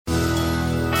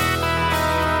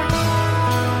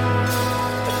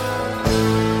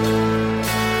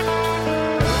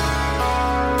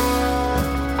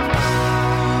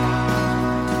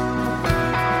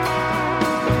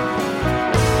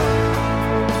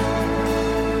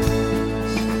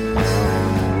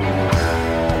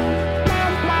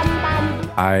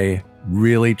I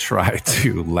really try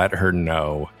to let her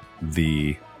know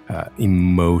the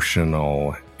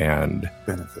emotional and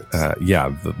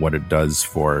benefits. What it does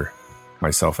for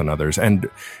myself and others. And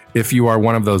if you are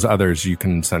one of those others, you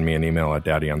can send me an email at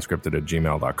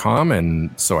daddyunscripted@gmail.com,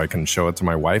 and so I can show it to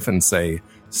my wife and say,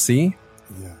 see,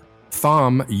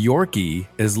 Thom Yorkie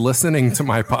is listening to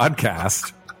my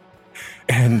podcast,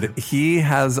 and he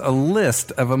has a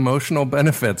list of emotional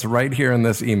benefits right here in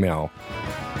this email.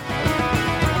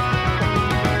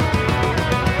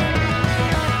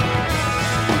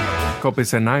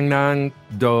 Kopisenangnang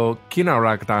do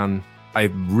kinaraktan. I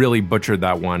really butchered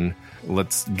that one.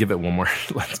 Let's give it one more.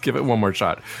 Let's give it one more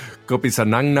shot.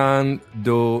 Kopisenangnang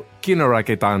do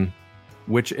kinaraketan,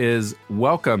 which is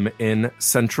welcome in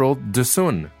Central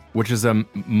Dusun, which is a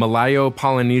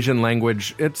Malayo-Polynesian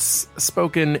language. It's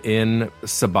spoken in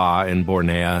Sabah in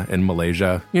Borneo in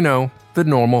Malaysia. You know, the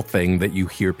normal thing that you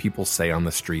hear people say on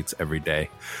the streets every day.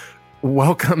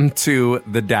 Welcome to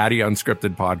the Daddy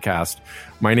Unscripted podcast.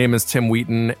 My name is Tim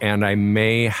Wheaton, and I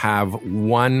may have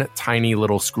one tiny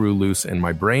little screw loose in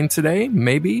my brain today,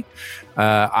 maybe.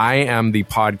 I am the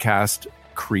podcast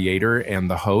creator and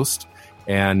the host.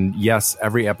 And yes,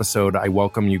 every episode I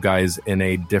welcome you guys in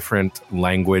a different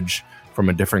language from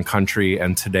a different country.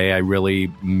 And today I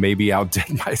really maybe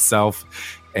outdid myself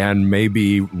and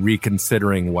maybe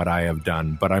reconsidering what I have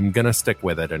done, but I'm going to stick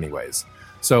with it anyways.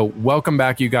 So welcome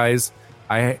back, you guys.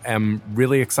 I am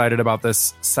really excited about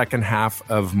this second half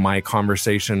of my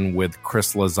conversation with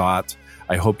Chris Lizotte.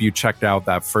 I hope you checked out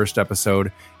that first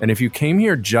episode. And if you came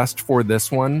here just for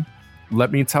this one,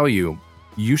 let me tell you,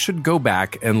 you should go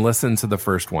back and listen to the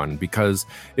first one, because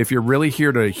if you're really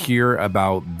here to hear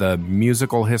about the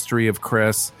musical history of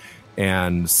Chris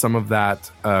and some of that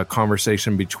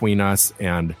conversation between us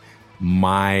and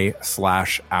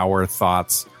our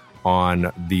thoughts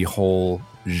on the whole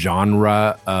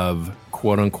genre of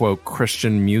quote-unquote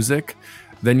Christian music,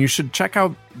 then you should check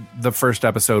out the first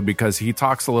episode, because he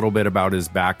talks a little bit about his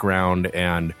background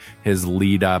and his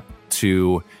lead up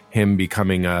to him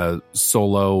becoming a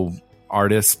solo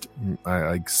artist,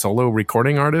 like solo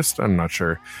recording artist. I'm not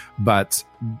sure, but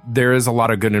there is a lot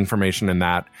of good information in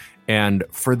that. And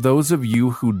for those of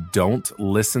you who don't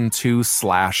listen to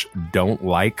 / don't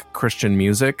like Christian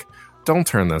music, don't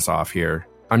turn this off here.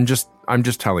 I'm just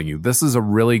telling you, this is a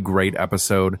really great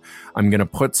episode. I'm going to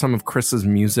put some of Chris's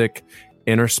music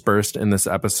interspersed in this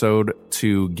episode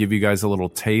to give you guys a little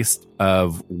taste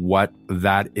of what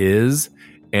that is.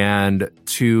 And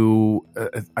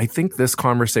I think this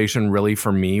conversation really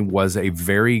for me was a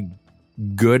very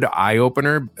good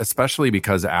eye-opener, especially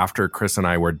because after Chris and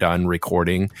I were done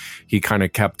recording, he kind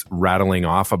of kept rattling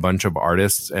off a bunch of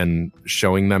artists and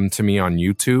showing them to me on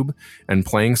YouTube and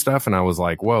playing stuff. And I was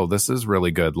like, whoa, this is really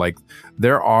good. Like,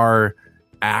 there are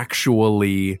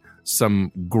actually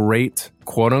some great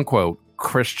quote-unquote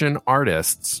Christian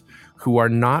artists who are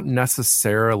not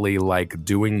necessarily like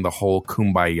doing the whole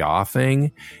kumbaya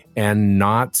thing, and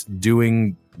not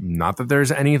that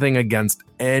there's anything against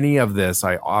any of this.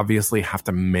 I obviously have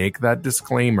to make that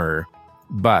disclaimer,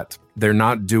 but they're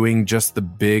not doing just the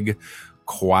big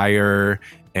choir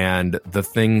and the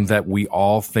thing that we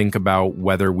all think about,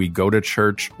 whether we go to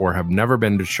church or have never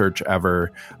been to church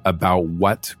ever, about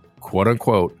what quote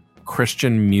unquote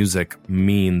Christian music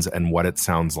means and what it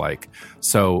sounds like.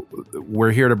 So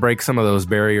we're here to break some of those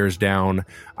barriers down.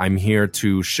 I'm here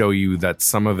to show you that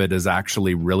some of it is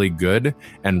actually really good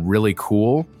and really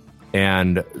cool.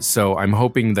 And so I'm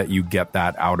hoping that you get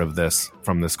that out of this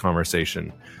from this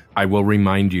conversation. I will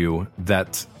remind you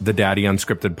that the Daddy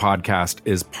Unscripted podcast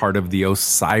is part of the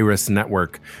Osiris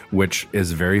Network, which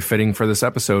is very fitting for this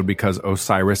episode because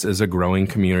Osiris is a growing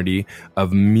community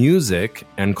of music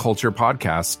and culture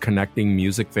podcasts connecting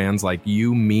music fans like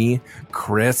you, me,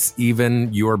 Chris,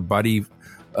 even your buddy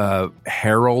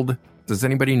Harold. Does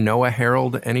anybody know a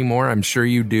Harold anymore? I'm sure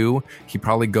you do. He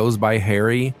probably goes by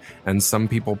Harry, and some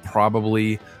people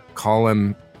probably call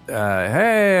him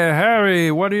hey,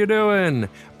 Harry, what are you doing?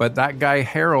 But that guy,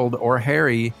 Harold or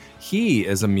Harry, he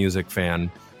is a music fan.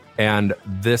 And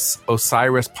this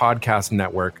Osiris Podcast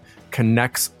Network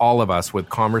connects all of us with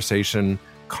conversation,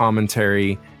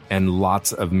 commentary, and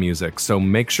lots of music. So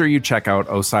make sure you check out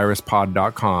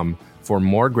osirispod.com for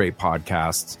more great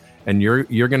podcasts. And you're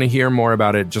going to hear more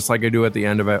about it, just like I do at the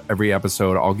end of every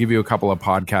episode. I'll give you a couple of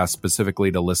podcasts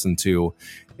specifically to listen to,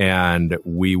 and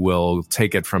we will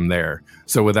take it from there.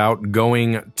 So without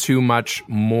going too much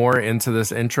more into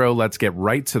this intro, let's get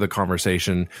right to the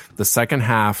conversation. The second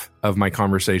half of my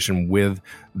conversation with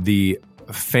the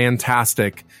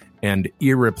fantastic and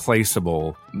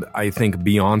irreplaceable, I think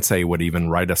Beyonce would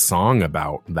even write a song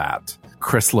about that.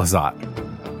 Chris Lizotte.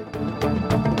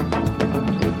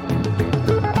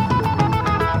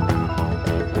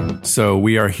 So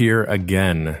we are here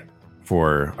again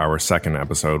for our second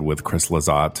episode with Chris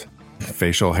Lizotte,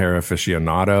 facial hair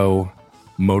aficionado,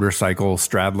 motorcycle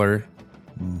straddler.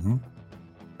 Mm-hmm.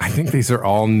 I think these are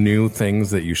all new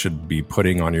things that you should be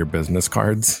putting on your business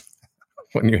cards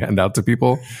when you hand out to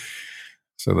people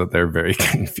so that they're very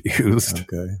confused.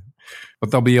 Okay. But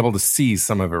they'll be able to see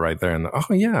some of it right there. And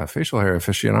oh yeah, facial hair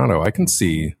aficionado. I can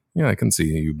see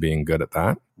you being good at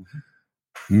that.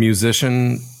 Mm-hmm.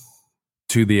 Musician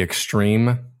to the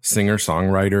extreme, singer,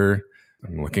 songwriter.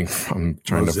 I'm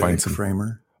trying to find some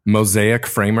framer. Mosaic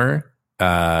framer.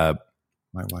 My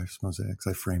wife's mosaics.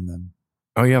 I frame them.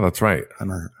 Oh yeah, that's right.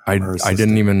 I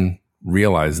didn't even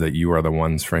realize that you are the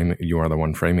one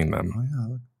framing them. Oh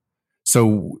yeah.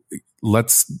 So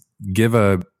let's give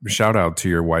a shout out to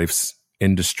your wife's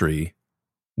industry.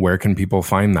 Where can people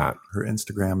find that? Her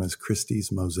Instagram is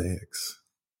Christie's Mosaics.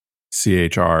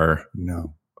 CHR.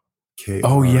 No.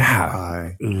 Oh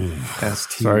yeah.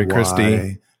 KRISTYS Sorry,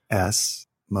 Christy.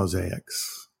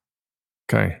 Mosaics.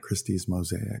 Okay. Christie's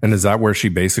Mosaics. And is that where she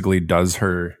basically drives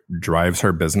her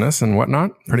business and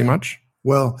whatnot, pretty much?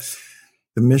 Well,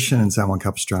 the Mission in San Juan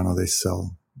Capistrano, they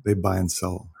buy and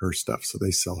sell her stuff. So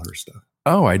they sell her stuff.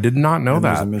 Oh, I did not know that.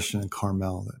 There's a Mission in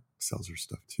Carmel that sells her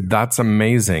stuff too. That's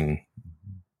amazing.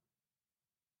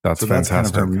 That's fantastic. That's kind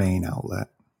of her main outlet.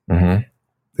 Mm-hmm.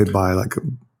 They buy like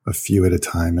a few at a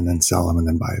time and then sell them and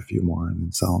then buy a few more and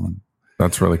then sell them.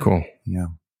 That's really cool. Yeah.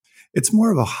 It's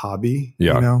more of a hobby,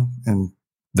 and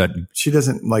that she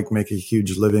doesn't like make a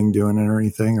huge living doing it or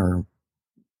anything. Or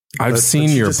I've seen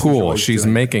your pool. She's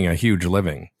making a huge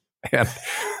living. Her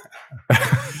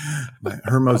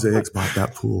mosaics bought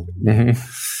that pool. Mm-hmm.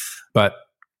 But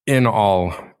in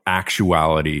all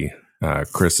actuality,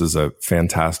 Chris is a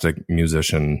fantastic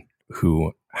musician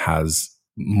who has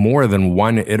more than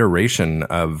one iteration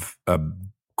of a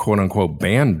quote unquote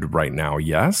band right now.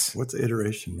 Yes. What's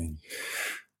iteration mean?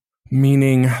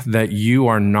 Meaning that you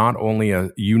not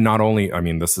only, I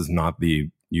mean, this is not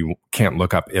you can't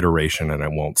look up iteration and I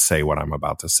won't say what I'm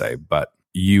about to say, but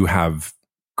you have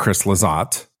Chris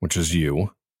Lizotte, which is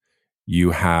you.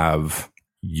 You have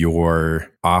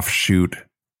your offshoot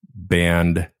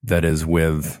band that is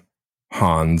with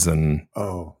Hans and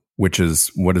what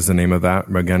is the name of that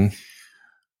again?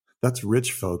 That's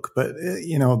Rich Folk. But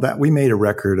that we made a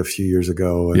record a few years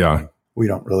ago. And we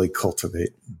don't really cultivate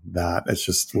that. It's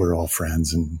just, we're all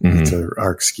friends and it's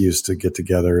our excuse to get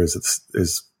together is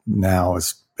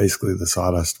basically the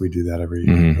Sawdust. We do that every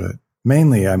year, but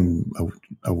mainly I'm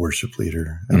a worship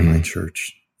leader at my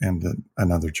church and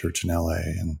another church in LA.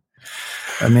 And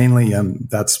mainly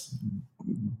that's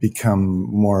become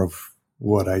more of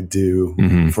what I do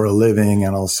for a living.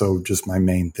 And also just my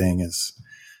main thing is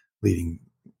leading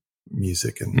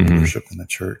music and worship in the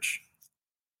church.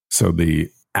 So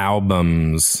the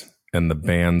albums and the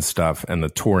band stuff and the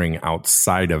touring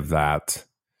outside of that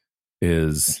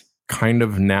is kind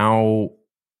of now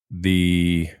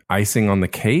the icing on the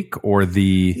cake, or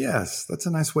the... Yes, that's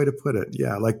a nice way to put it.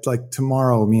 Yeah, like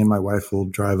tomorrow, me and my wife will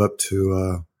drive up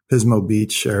to Pismo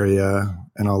Beach area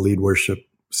and I'll lead worship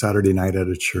Saturday night at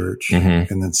a church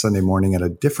and then Sunday morning at a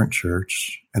different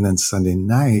church and then Sunday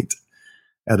night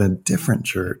at a different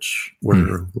church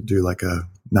where we'll do like a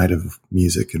night of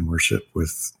music and worship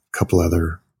with a couple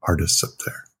other artists up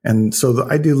there. And so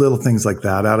I do little things like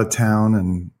that out of town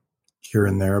and here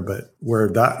and there, but where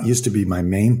that used to be my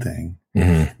main thing,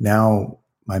 now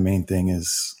my main thing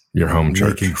is your home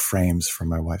church, making frames for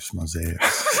my wife's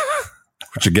mosaics,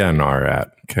 which again are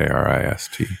at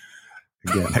KRIST.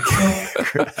 Again,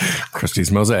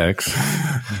 Christie's Mosaics.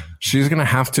 She's going to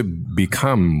have to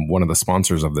become one of the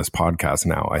sponsors of this podcast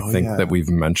now. I think that we've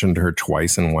mentioned her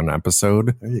twice in one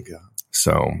episode. There you go.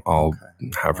 So I'll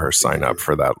have her sign up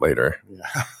for that later.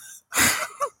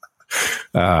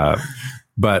 Yeah.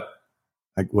 But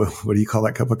what do you call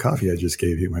that cup of coffee I just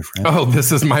gave you, my friend? Oh,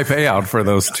 this is my payout for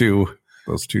those two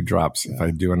drops. Yeah. If I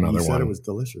do another you said one, it was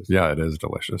delicious. Yeah, it is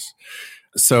delicious.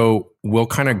 So we'll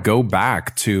kind of go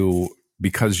back to,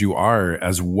 because you are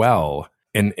as well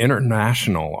an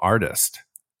international artist.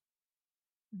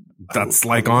 That's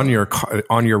like on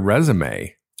your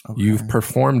resume. Okay. You've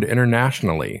performed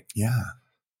internationally. Yeah.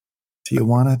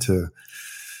 Tijuana to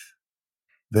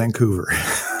Vancouver.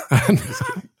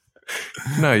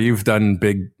 No, you've done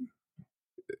big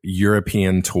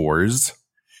European tours.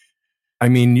 I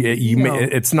mean,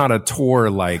 it's not a tour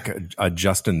like a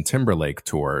Justin Timberlake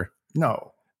tour. No.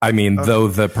 I mean, though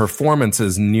the performance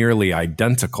is nearly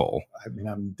identical. I mean,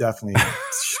 I'm definitely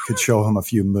could show him a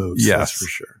few moves. Yes, that's for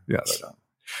sure. Yes.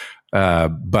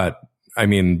 But I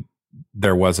mean,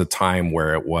 there was a time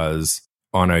where it was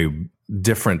on a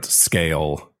different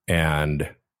scale, and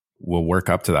we'll work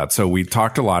up to that. So we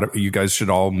talked a lot. You guys should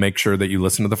all make sure that you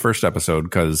listen to the first episode,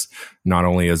 because not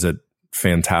only is it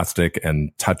fantastic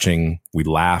and touching, we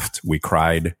laughed, we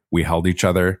cried, we held each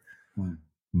other,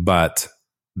 but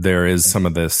there is some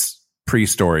of this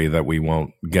pre-story that we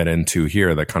won't get into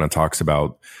here that kind of talks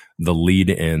about the lead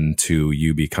in to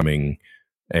you becoming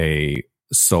a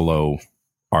solo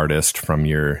artist from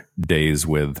your days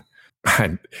with,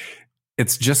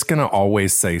 it's just going to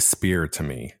always say Spear to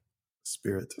me.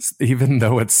 Spirit. Even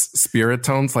though it's spirit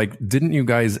tones. Like, didn't you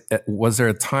guys, was there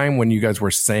a time when you guys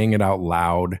were saying it out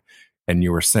loud and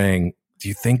you were saying, do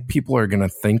you think people are going to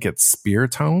think it's spear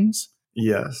tones?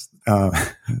 Yes.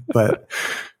 But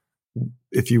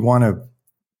if you want to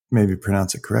maybe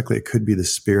pronounce it correctly, it could be the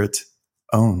Spirit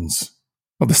owns.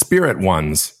 Well, the Spirit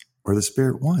ones. Or the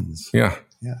Spirit ones. Yeah.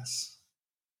 Yes.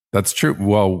 That's true.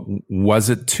 Well, was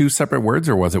it two separate words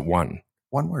or was it one?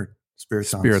 One word.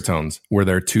 Spiritones. Spiritones. Were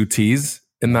there two T's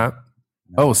in that?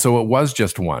 No. Oh, so it was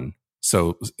just one.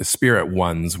 So Spirit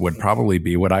ones would probably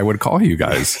be what I would call you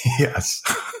guys. Yes.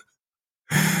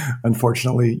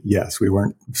 Unfortunately, yes. We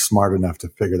weren't smart enough to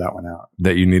figure that one out.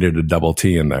 That you needed a double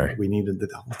T in there. We needed the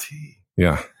double T.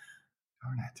 Yeah.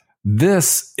 Darn it.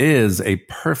 This is a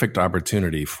perfect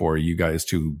opportunity for you guys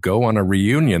to go on a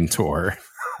reunion tour.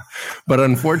 But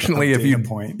unfortunately, if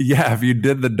you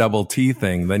did the double T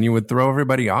thing, then you would throw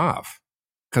everybody off,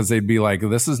 because they'd be like,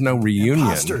 this is no reunion.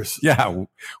 Imposters. Yeah.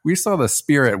 We saw the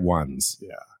Spirit ones.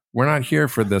 Yeah. We're not here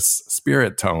for this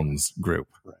Spirit Tones group.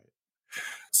 Right.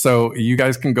 So you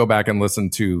guys can go back and listen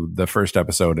to the first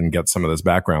episode and get some of this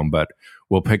background, but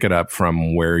we'll pick it up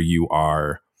from where you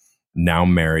are now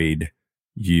married.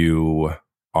 You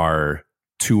are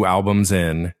 2 albums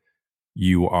in.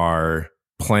 You are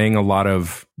playing a lot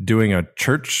of, doing a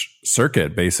church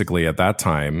circuit basically at that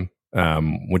time,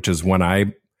 which is when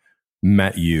I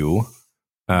met you,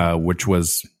 which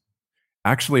was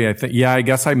actually, I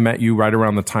guess I met you right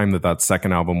around the time that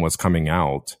second album was coming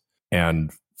out.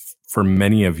 And for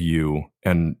many of you,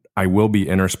 and I will be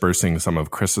interspersing some of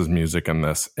Chris's music in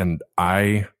this, and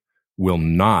I will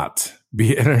not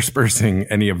be interspersing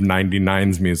any of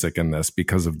 99's music in this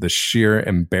because of the sheer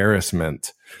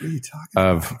embarrassment what are you talking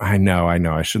of, about? I know,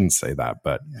 I shouldn't say that,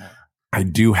 but yeah. I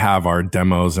do have our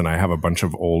demos and I have a bunch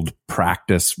of old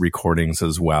practice recordings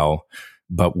as well.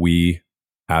 But we,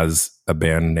 as a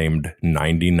band named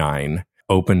 99,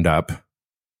 opened up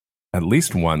at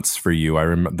least once for you. I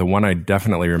remember the one I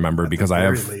definitely remember because I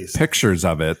have pictures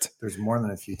of it. There's more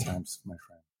than a few times, my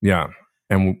friend. Yeah.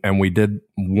 And we did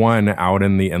one out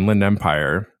in the Inland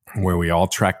Empire where we all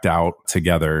trekked out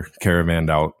together, caravanned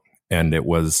out, and it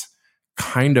was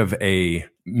kind of a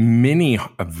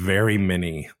very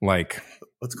mini, like,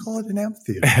 let's call it an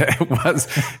amphitheater.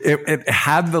 It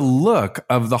had the look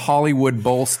of the Hollywood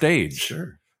Bowl stage.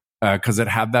 Sure. Because it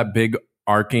had that big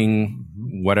arcing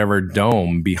whatever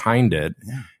dome behind it.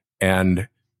 Yeah.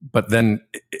 But then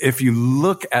if you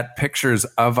look at pictures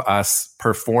of us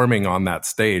performing on that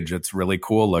stage, it's really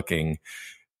cool looking.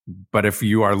 But if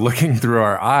you are looking through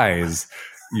our eyes,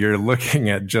 you're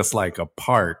looking at just like a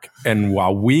park. And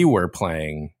while we were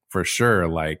playing, for sure,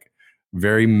 like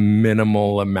very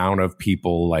minimal amount of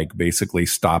people, like basically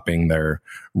stopping their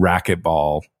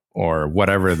racquetball or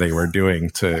whatever they were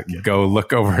doing to go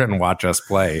look over and watch us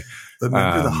play. But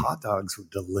maybe the hot dogs were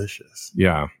delicious.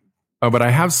 Yeah. Oh, but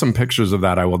I have some pictures of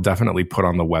that I will definitely put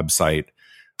on the website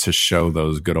to show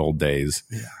those good old days.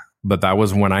 Yeah. But that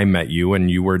was when I met you and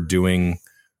you were doing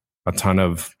a ton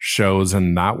of shows,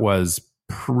 and that was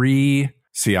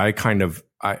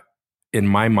in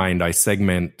my mind, I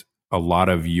segment a lot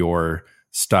of your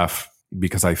stuff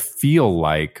because I feel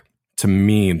like, to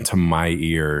me, to my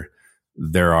ear,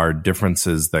 there are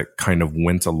differences that kind of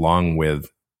went along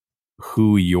with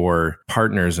who your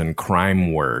partners in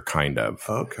crime were, kind of.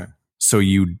 Okay. So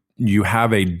you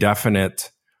have a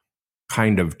definite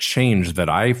kind of change that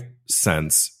I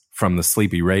sense from the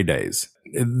Sleepy Ray days.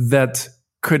 That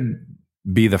could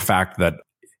be the fact that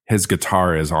his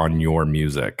guitar is on your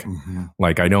music. Mm-hmm.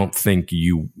 Like, I don't think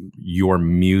your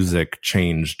music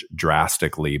changed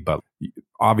drastically, but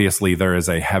obviously there is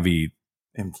a heavy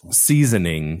influence.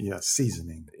 Seasoning. Yeah,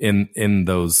 seasoning. In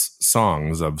those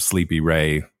songs of Sleepy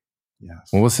Ray. Yes.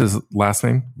 What was his last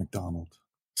name? McDonald.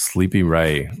 Sleepy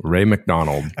Ray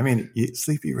McDonald. I mean,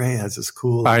 Sleepy Ray has this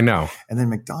cool. I know. And then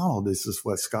McDonald is this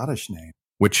Scottish name.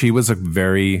 Which he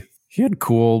had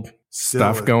cool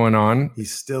stuff going on.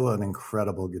 He's still an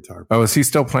incredible guitar player. Oh, is he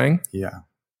still playing? Yeah.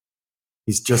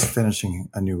 He's just finishing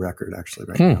a new record actually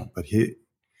right now. But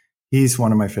he's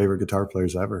one of my favorite guitar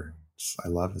players ever. I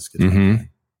love his guitar Mm-hmm. playing.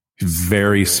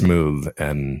 Very smooth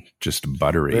and just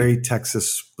buttery. Very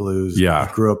Texas blues. Yeah.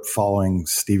 I grew up following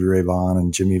Stevie Ray Vaughan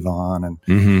and Jimmy Vaughan,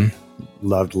 and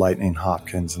loved Lightning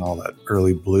Hopkins and all that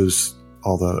early blues,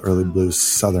 all the early blues,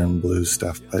 Southern blues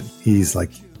stuff. But he's like,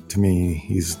 to me,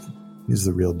 he's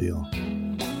the real deal.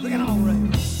 Bring it on, Ray.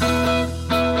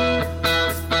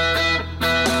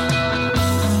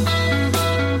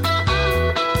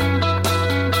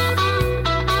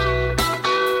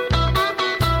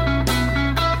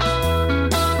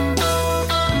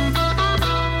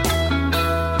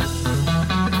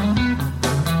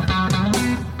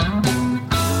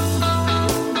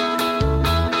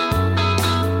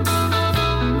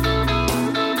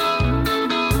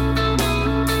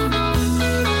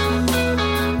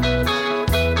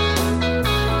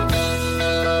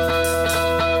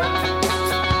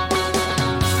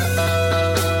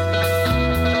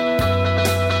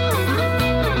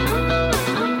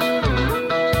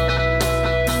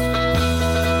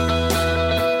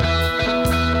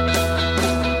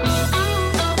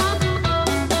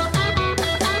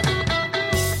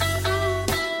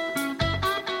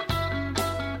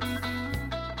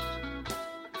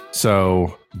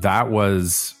 So that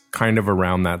was kind of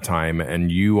around that time,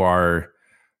 and you are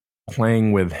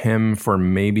playing with him for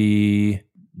maybe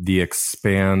the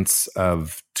expanse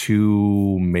of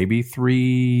 2, maybe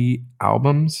 3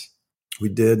 albums. We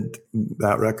did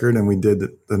that record, and we did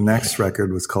the next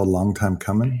record was called Long Time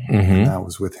Coming, and that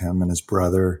was with him and his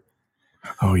brother.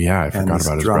 Oh yeah, I forgot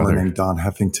about his drummer brother named Don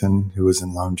Heffington, who was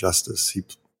in Lone Justice. He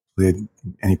played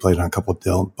on a couple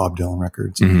of Bob Dylan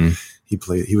records. He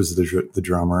was the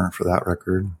drummer for that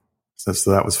record. So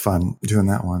that was fun doing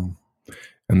that one.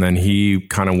 And then he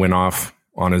kind of went off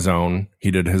on his own. He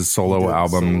did his solo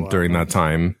album during that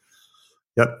time.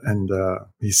 Yep. And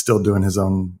he's still doing his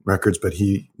own records, but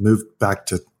he moved back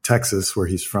to Texas where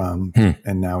he's from.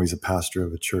 And now he's a pastor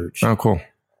of a church. Oh, cool.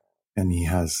 And he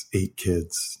has 10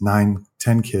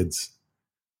 kids.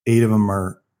 8 of them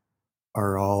are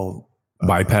all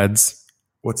bipeds.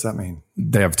 What's that mean?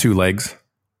 They have 2 legs.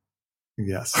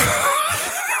 Yes.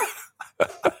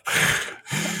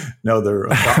 No, they're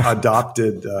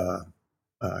adopted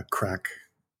crack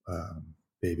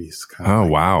babies.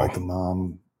 Wow. Like the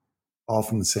mom, all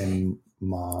from the same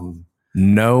mom.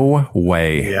 No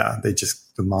way. Yeah.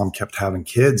 The mom kept having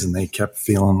kids, and they kept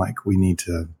feeling like we need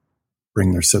to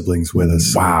bring their siblings with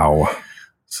us. Wow.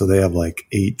 So they have like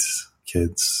 8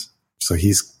 kids. So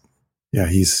he's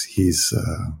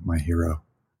my hero.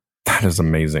 That is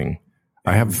amazing.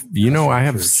 I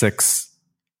have 6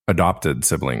 adopted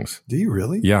siblings. Do you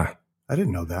really? Yeah. I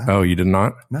didn't know that. Oh, you did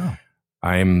not? No.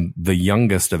 I am the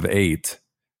youngest of 8,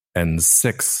 and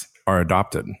 6 are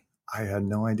adopted. I had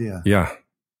no idea. Yeah.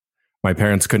 My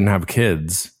parents couldn't have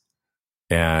kids.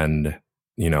 And,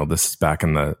 this is back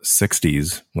in the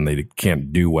 60s when they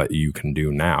can't do what you can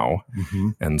do now.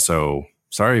 And so,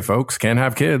 sorry, folks, can't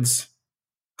have kids.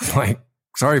 Like,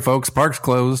 sorry, folks, park's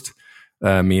closed.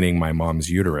 Meaning my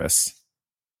mom's uterus.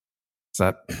 Is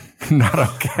that not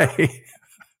okay?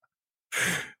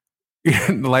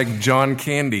 Like John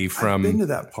Candy from... I've been to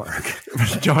that park.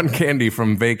 John Candy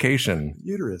from Vacation.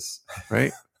 Uterus.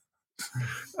 Right?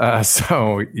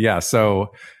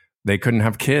 So they couldn't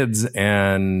have kids,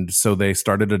 and so they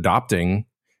started adopting,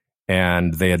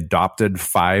 and they adopted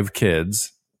 5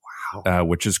 kids. Wow.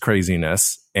 Which is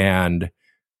craziness. And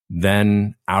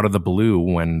then out of the blue,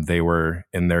 when they were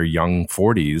in their young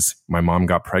 40s, my mom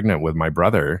got pregnant with my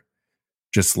brother.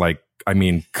 Just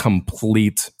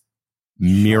complete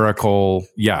miracle.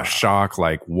 Yeah, shock.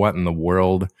 Like, what in the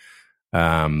world?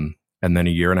 And then a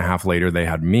year and a half later, they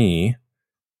had me.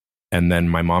 And then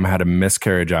my mom had a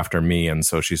miscarriage after me. And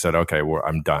so she said, okay,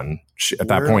 I'm done. At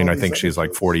that point, I think she's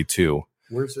like 42.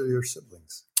 Where's your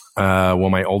siblings? Well,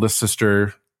 my oldest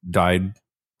sister died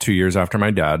 2 years after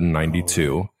my dad in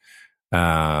 92.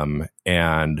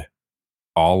 And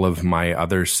all of my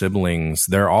other siblings,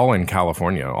 they're all in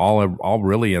California, all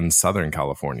really in Southern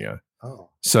California. Oh.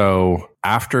 So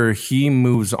after he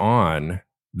moves on,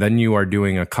 then you are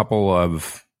doing a couple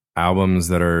of albums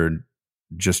that are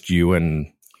just you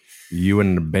and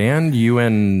the band, you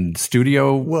and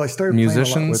studio musicians. Well, I started playing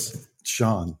a lot with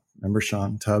Sean. Remember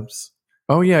Sean Tubbs?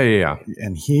 Oh, yeah.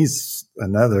 And he's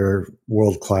another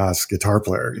world-class guitar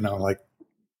player,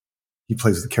 he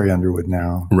plays with Carrie Underwood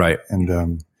now. Right.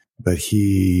 And, but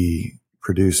he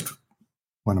produced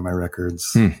one of my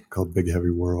records called Big Heavy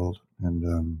World.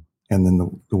 And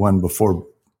then the one before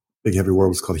Big Heavy World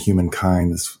was called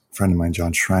Humankind. This friend of mine,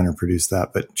 John Schreiner, produced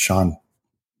that, but Sean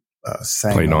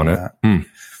sang played on that. It.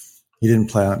 He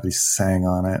didn't play on it, but he sang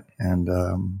on it. And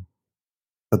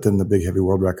But then the Big Heavy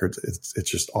World Records, it's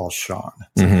just all Sean.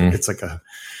 Mm-hmm. It's like a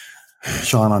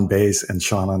Sean on bass and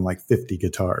Sean on like 50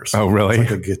 guitars. Oh, really? It's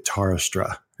like a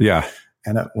guitarastra. Yeah.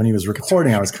 And when he was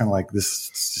recording, I was kind of like, this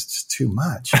is just too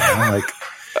much. You know? Like,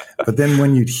 but then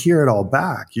when you'd hear it all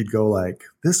back, you'd go like,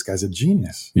 this guy's a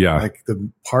genius. Yeah. Like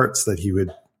the parts that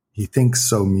he thinks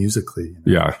so musically.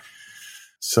 You know? Yeah.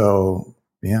 So,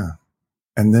 yeah.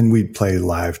 And then we'd play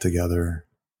live together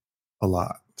a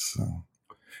lot. So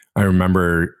I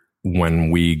remember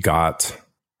when we got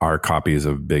our copies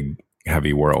of Big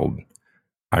Heavy World,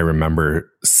 I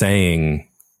remember saying,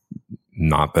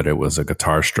 not that it was a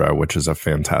guitarastra, which is a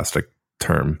fantastic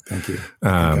term. Thank you.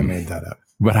 I made that up.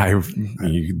 But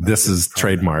this is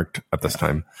trademarked at this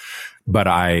time. But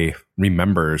I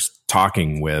remember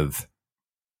talking with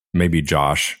maybe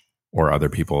Josh or other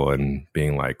people and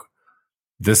being like,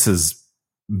 this is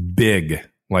big.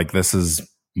 Like, this is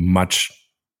much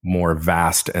more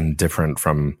vast and different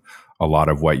from a lot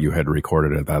of what you had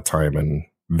recorded at that time, and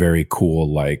very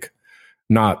cool. Like,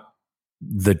 not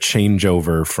the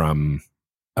changeover from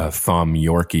a Thom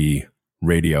Yorke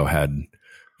Radiohead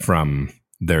from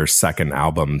their second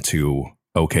album to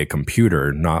OK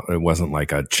Computer. It wasn't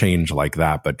like a change like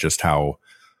that, but just how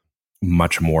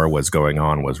much more was going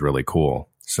on was really cool.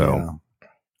 So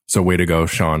way to go,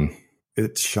 Sean.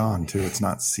 It's Sean too. It's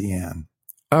not Cian.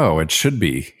 Oh, it should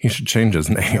be. He should change his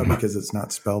name. No, because it's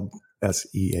not spelled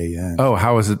Sean. Oh,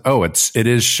 how is it? Oh, it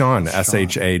is Shawn. Shawn.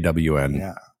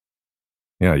 Yeah.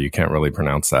 Yeah, you can't really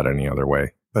pronounce that any other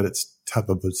way. But it's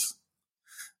Tubbs.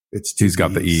 He's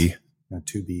got the E. No,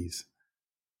 2 B's.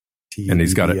 And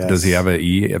he's got it. Does he have an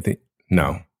E at the?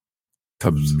 No.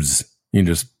 Tubbs. You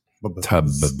just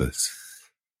Tubbs.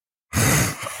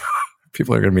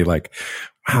 People are going to be like,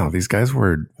 wow, these guys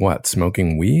were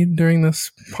smoking weed during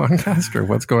this podcast, or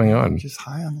what's going on? Just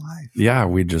high on life. Yeah,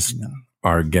 we just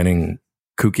are getting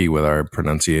kooky with our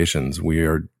pronunciations. We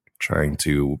are trying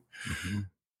to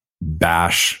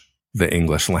bash the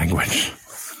English language.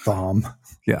 Thom.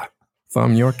 Yeah.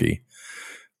 Thom Yorke.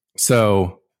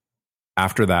 So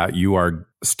after that, you are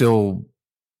still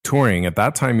touring. At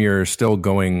that time, you're still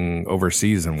going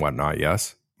overseas and whatnot,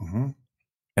 yes? Mm-hmm.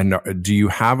 And do you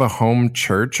have a home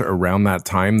church around that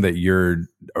time that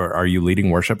or are you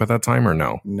leading worship at that time or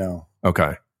no? No.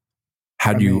 Okay.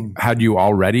 Had you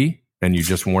already and you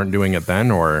just weren't doing it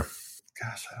then, or?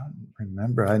 Gosh, I don't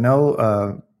remember. I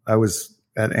know I was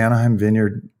at Anaheim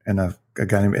Vineyard and a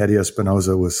guy named Eddie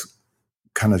Espinoza was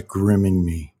kind of grooming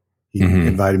me. He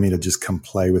invited me to just come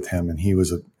play with him, and he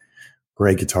was a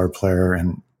great guitar player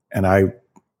and I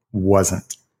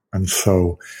wasn't. And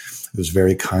so it was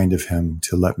very kind of him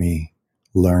to let me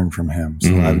learn from him.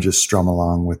 So I would just strum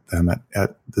along with them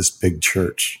at this big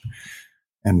church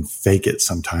and fake it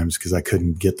sometimes because I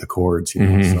couldn't get the chords, you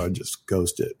know, so I just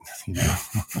ghosted, you know.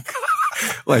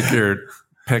 Like your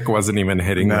pick wasn't even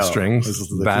hitting the strings.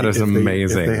 That is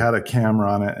amazing. If they had a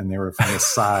camera on it and they were from the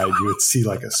side, you would see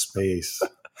like a space.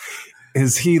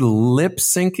 Is he lip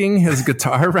syncing his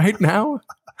guitar right now?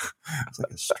 It's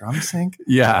like a strum sync.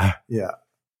 Yeah. Yeah.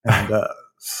 And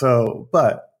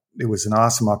but it was an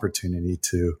awesome opportunity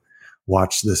to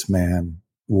watch this man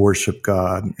worship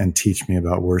God and teach me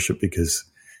about worship, because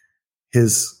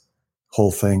his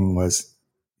whole thing was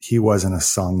he wasn't a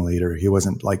song leader. He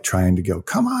wasn't like trying to go,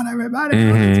 come on, everybody,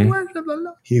 let's worship the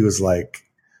Lord. He was like,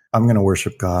 I'm going to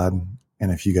worship God.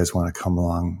 And if you guys want to come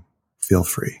along, feel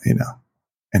free, you know.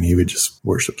 And he would just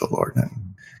worship the Lord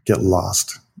and get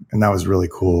lost. And that was really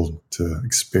cool to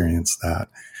experience that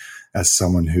as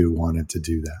someone who wanted to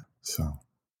do that. So,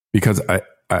 because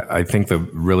I think the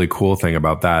really cool thing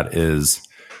about that is,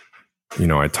 you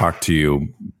know, I talked to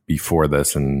you before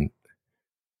this, and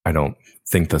I don't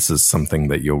think this is something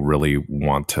that you'll really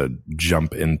want to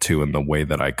jump into in the way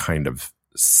that I kind of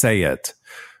say it.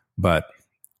 But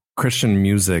Christian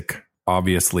music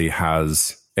obviously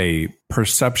has a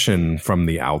perception from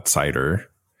the outsider,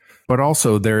 but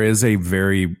also there is a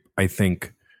very, I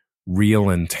think, real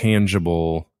and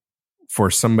tangible for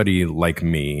somebody like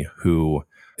me who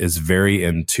is very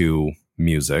into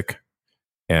music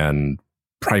and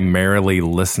primarily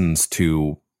listens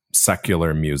to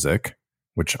secular music,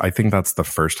 which I think that's the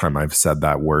first time I've said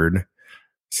that word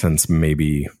since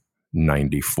maybe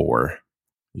 94.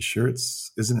 You sure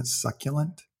isn't it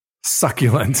succulent?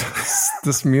 Succulent.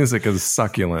 This music is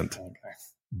succulent. Okay.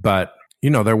 But, you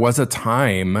know, there was a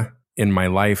time in my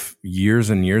life years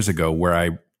and years ago where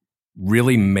I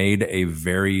really made a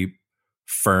very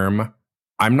firm,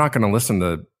 I'm not going to listen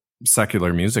to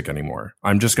secular music anymore.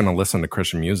 I'm just going to listen to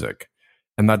Christian music.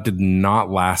 And that did not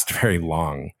last very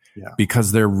long,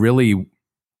 because there really,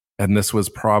 And this was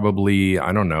probably,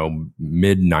 I don't know,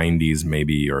 mid 90s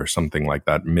maybe, or something like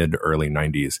that, mid early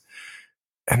 90s.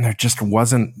 And there just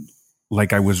wasn't,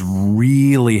 like, I was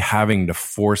really having to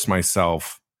force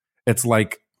myself. It's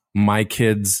like my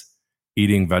kids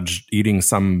eating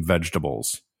some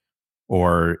vegetables,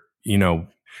 or, you know,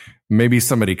 maybe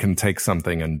somebody can take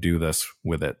something and do this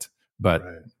with it. But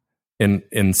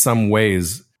in some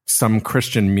ways, some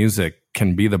Christian music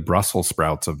can be the Brussels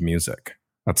sprouts of music.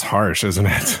 That's harsh, isn't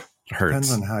it? It hurts.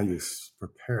 Depends on how you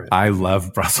prepare it. I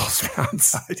love Brussels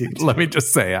sprouts. I do too. Let me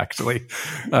just say, actually,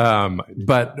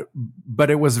 but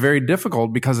it was very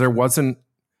difficult because there wasn't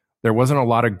a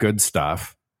lot of good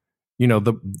stuff. You know,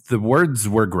 the words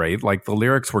were great, like the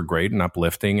lyrics were great and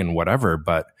uplifting and whatever,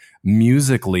 but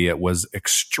musically it was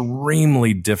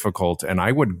extremely difficult. And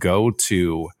I would go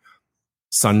to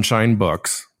Sunshine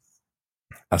Books,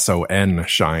 SON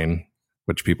Shine,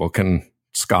 which people can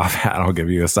scoff at. I'll give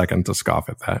you a second to scoff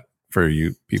at that for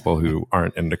you people who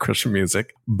aren't into Christian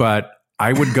music. But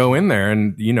I would go in there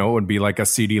and, you know, it would be like a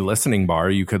CD listening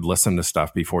bar. You could listen to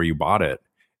stuff before you bought it.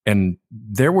 And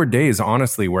there were days,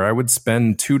 honestly, where I would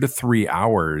spend 2 to 3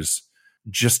 hours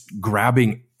just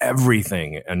grabbing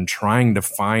everything and trying to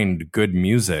find good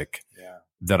music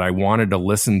that I wanted to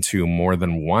listen to more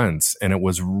than once. And it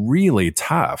was really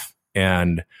tough.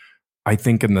 And I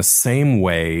think in the same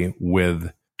way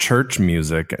with church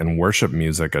music and worship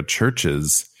music at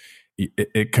churches,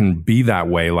 it can be that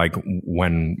way. Like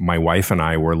when my wife and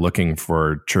I were looking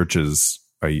for churches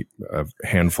a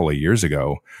handful of years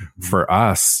ago, for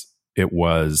us,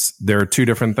 there are two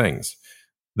different things: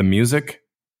 the music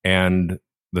and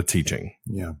the teaching.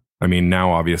 Yeah. I mean,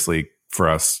 now obviously for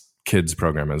us, kids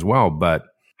program as well, but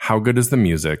how good is the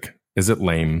music? Is it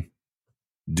lame?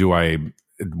 Do I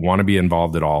want to be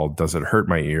involved at all? Does it hurt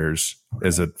my ears?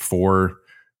 Is it for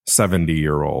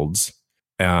 70-year-olds?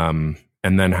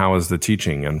 And then how is the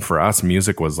teaching? And for us,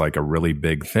 music was like a really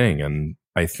big thing. And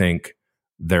I think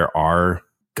there are,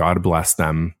 God bless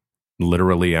them,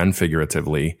 literally and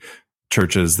figuratively,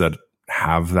 churches that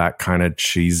have that kind of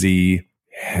cheesy,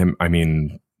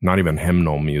 not even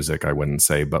hymnal music, I wouldn't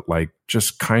say, but like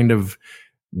just kind of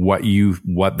what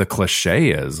the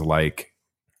cliche is, like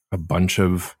a bunch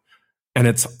of, and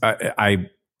it's, I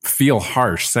feel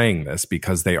harsh saying this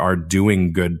because they are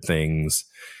doing good things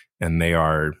and they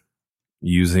are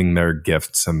using their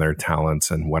gifts and their talents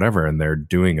and whatever, and they're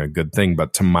doing a good thing.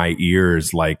 But to my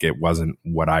ears, like, it wasn't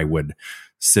what I would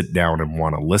sit down and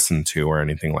want to listen to or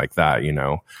anything like that, you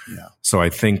know? Yeah. So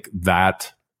I think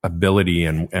that ability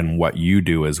and what you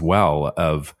do as well,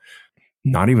 of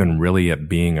not even really it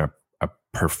being a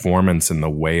performance in the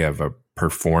way of a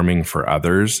performing for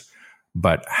others,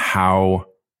 but how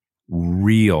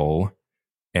real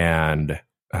and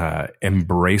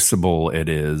embraceable it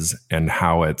is, and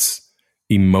how it's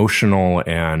emotional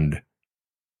and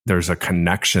there's a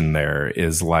connection there,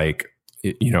 is like,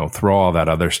 you know, throw all that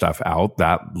other stuff out,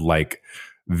 that like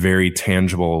very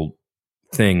tangible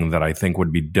thing that I think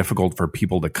would be difficult for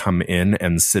people to come in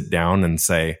and sit down and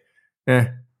say, it's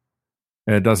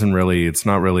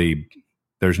not really,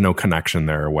 there's no connection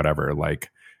there or whatever. Like,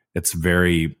 it's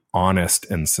very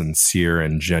honest and sincere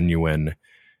and genuine,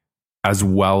 as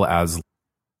well as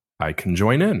I can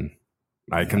join in.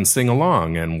 I can sing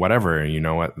along and whatever. You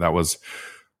know what? That was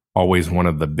always one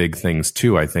of the big things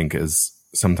too, I think, is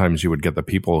sometimes you would get the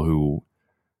people who,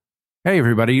 hey,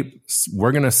 everybody,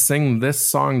 we're going to sing this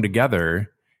song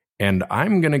together, and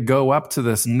I'm going to go up to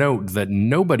this note that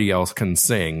nobody else can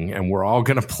sing, and we're all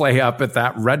going to play up at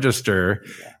that register.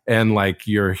 And like,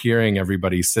 you're hearing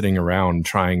everybody sitting around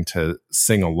trying to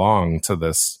sing along to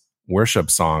this worship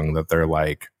song that they're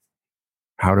like,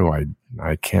 how do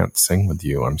I can't sing with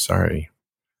you. I'm sorry.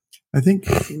 I think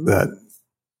that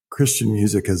Christian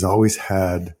music has always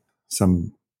had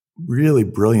some really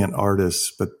brilliant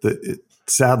artists, but it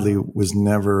sadly was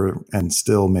never, and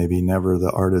still maybe never,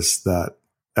 the artists that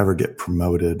ever get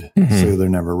promoted. Mm-hmm. So they're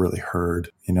never really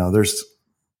heard. You know,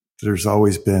 there's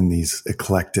always been these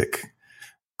eclectic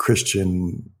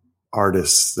Christian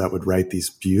artists that would write these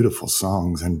beautiful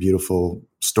songs and beautiful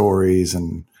stories,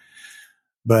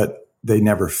 but they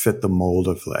never fit the mold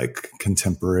of like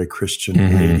contemporary Christian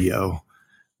radio,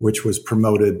 which was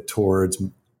promoted towards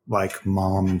like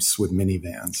moms with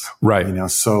minivans. Right. You know,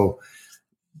 so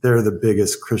they're the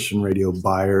biggest Christian radio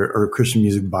buyer or Christian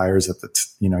music buyers at the,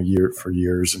 for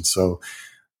years. And so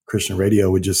Christian radio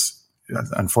would just,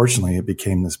 unfortunately, it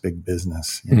became this big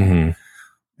business. You know?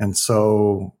 And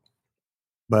so,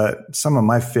 but some of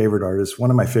my favorite artists, one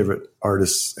of my favorite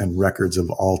artists and records of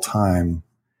all time,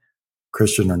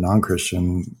 Christian or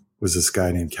non-Christian, was this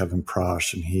guy named Kevin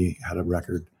Prosh, and he had a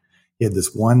record. he had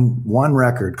this one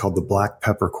record called the Black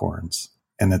Peppercorns,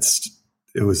 and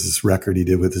it was this record he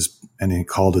did with and he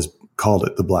called it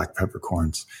the Black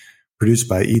Peppercorns, produced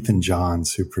by Ethan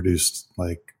Johns, who produced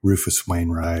like Rufus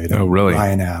Wainwright, and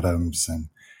Ryan Adams, and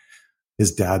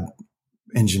his dad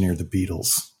engineered the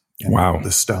Beatles and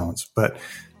the Stones. But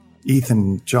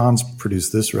Ethan Johns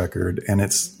produced this record, and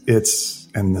it's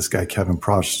and this guy Kevin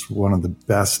Prosh, one of the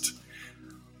best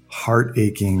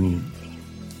heart-aching.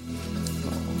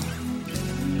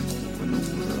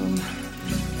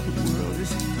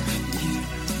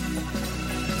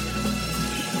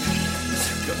 It's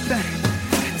a good thing.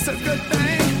 It's a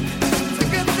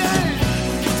good thing.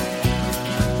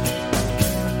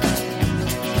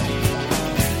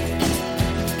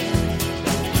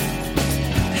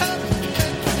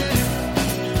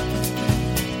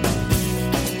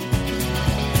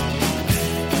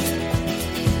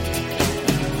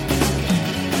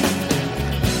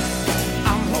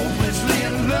 I'm hopelessly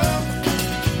in love.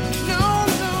 No,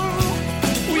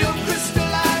 we'll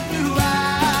crystallize blue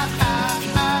eyes,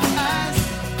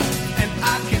 and I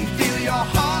can feel your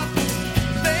heart,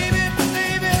 baby,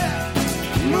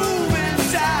 move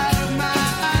inside of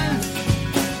mine.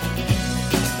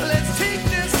 Let's take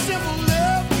this simple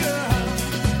love, girl,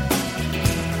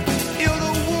 heal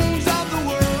the wounds of the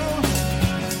world.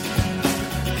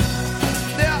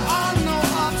 There are no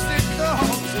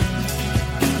obstacles,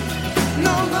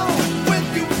 no,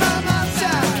 with you by my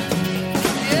side,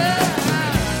 yeah.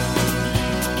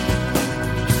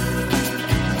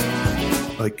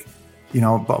 Like,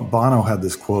 Bono had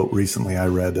this quote recently I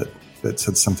read that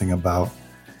said something about,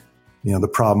 the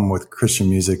problem with Christian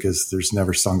music is there's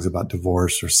never songs about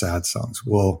divorce or sad songs.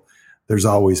 Well, there's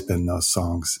always been those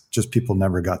songs. Just people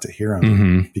never got to hear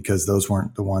them because those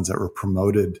weren't the ones that were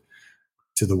promoted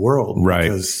to the world. Right.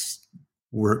 Because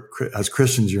as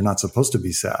Christians, you're not supposed to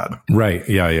be sad. Right.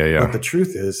 Yeah. But the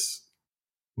truth is,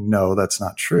 no, that's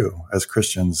not true. As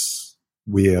Christians,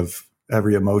 we have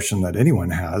every emotion that anyone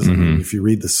has. I mean, if you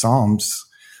read the Psalms,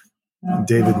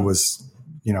 David was,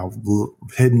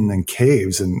 hidden in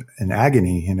caves and in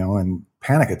agony, and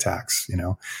panic attacks,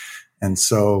 And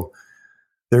so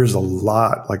there's a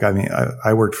lot,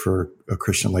 I worked for a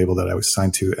Christian label that I was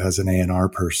signed to as an A&R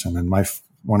person. And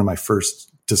one of my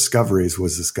first discoveries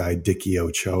was this guy, Dickie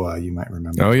Ochoa. You might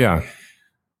remember. Oh yeah.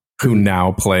 Who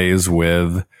now plays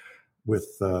with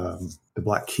the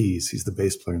Black Keys. He's the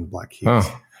bass player in the Black Keys.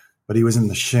 Oh. But he was in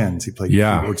the Shins. He played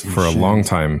keyboards in the for a Shins. long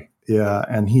time. Yeah,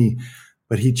 and he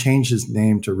changed his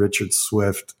name to Richard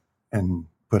Swift and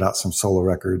put out some solo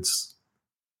records.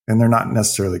 And they're not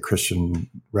necessarily Christian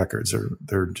records.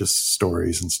 They're just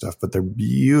stories and stuff, but they're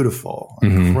beautiful,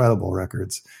 incredible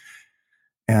records.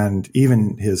 And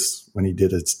even when he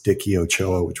did it's Dickie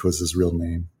Ochoa, which was his real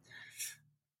name.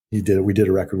 We did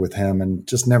a record with him and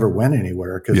just never went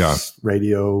anywhere because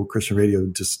Christian radio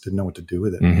just didn't know what to do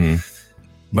with it.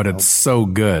 But it's so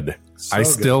good. I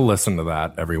still listen to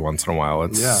that every once in a while.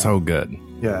 It's so good.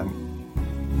 Yeah.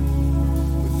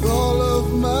 With all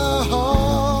of my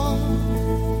heart,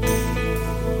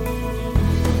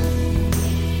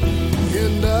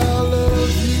 and I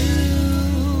love you.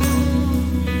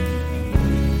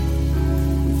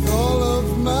 With all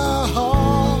of my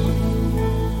heart,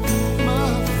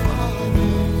 my Father,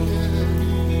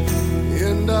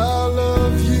 and I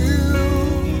love you.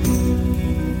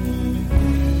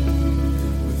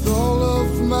 With all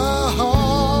of my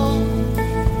heart,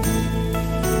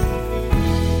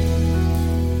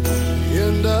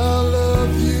 and I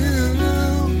love you,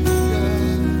 God.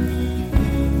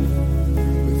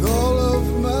 With all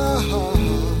of my heart.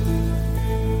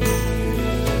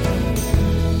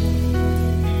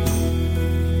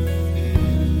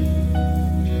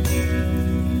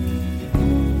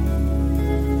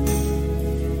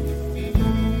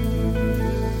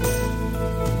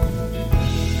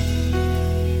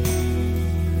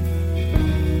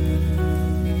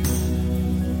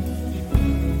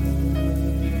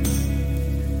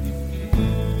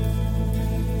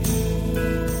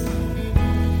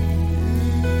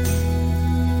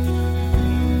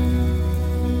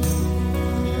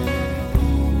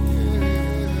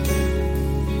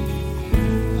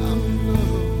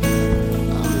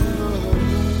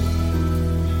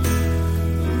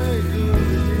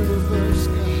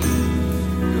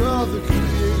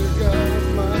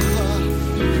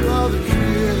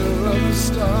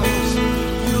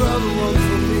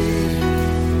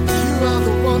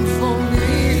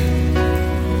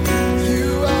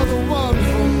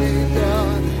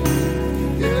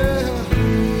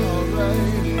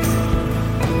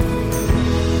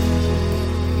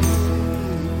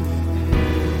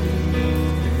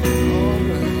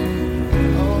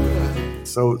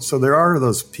 So there are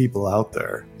those people out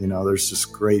there. There's this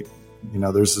great.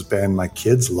 There's this band my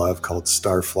kids love called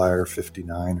Starflyer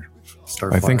 59 or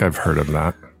Starflyer. I think I've heard of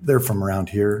that. They're from around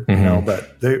here,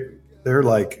 but they're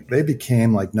like, they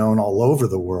became like known all over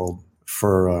the world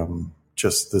for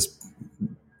just this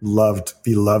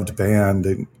beloved band.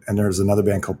 And there's another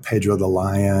band called Pedro the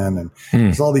Lion, and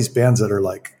there's all these bands that are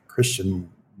like Christian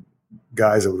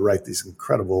guys that would write these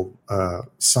incredible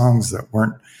songs that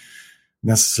weren't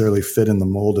necessarily fit in the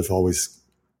mold of always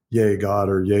yay God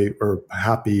or yay or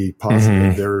happy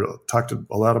positive. They're talked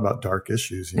a lot about dark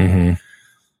issues,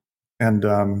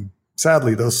 and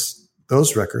sadly those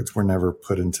records were never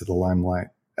put into the limelight.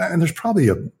 And there's probably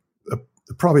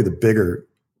probably the bigger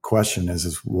question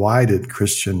is why did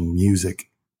Christian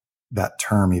music, that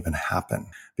term, even happen?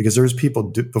 Because there was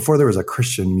people before there was a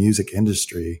Christian music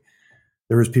industry.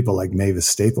 There was people like Mavis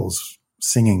Staples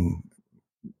singing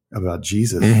about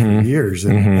Jesus for years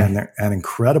and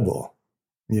incredible,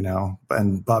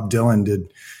 and Bob Dylan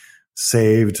did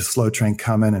Saved, Slow Train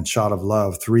Coming, and Shot of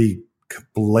Love, 3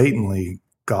 blatantly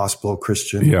gospel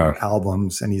Christian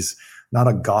albums. And he's not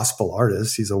a gospel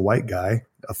artist. He's a white guy,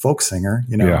 a folk singer,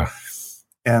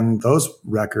 and those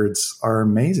records are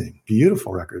amazing,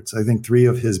 beautiful records. I think 3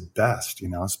 of his best,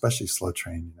 especially Slow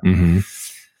Train,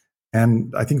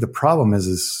 And I think the problem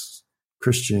is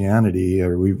Christianity,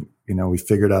 or we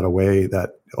figured out a way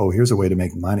that, here's a way to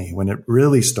make money, when it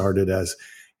really started as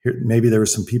maybe there were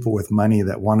some people with money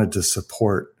that wanted to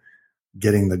support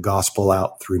getting the gospel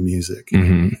out through music.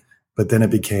 But then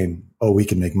it became, we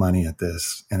can make money at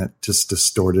this. And it just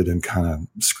distorted and kind of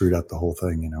screwed up the whole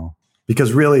thing,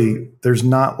 because really there's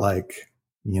not like,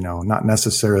 not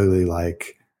necessarily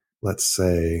like, let's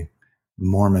say,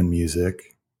 Mormon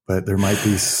music, but there might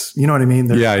be, you know what I mean?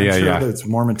 It's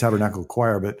Mormon Tabernacle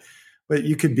Choir, but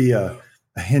you could be a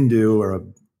Hindu or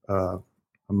a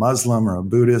Muslim or a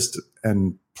Buddhist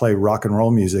and play rock and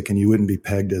roll music, and you wouldn't be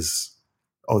pegged as,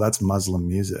 that's Muslim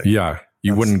music. Yeah.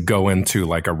 You wouldn't go into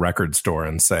like a record store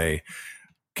and say,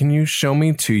 can you show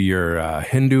me to your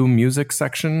Hindu music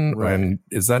section? Right. And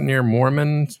is that near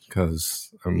Mormon?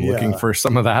 Because I'm looking for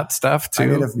some of that stuff too. I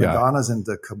mean, if Madonna's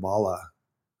into Kabbalah,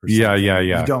 you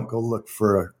don't go look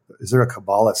for is there a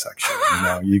Kabbalah section?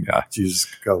 You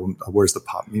just go, where's the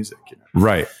pop music?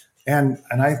 Right. And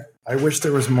I wish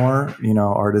there was more,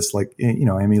 artists like,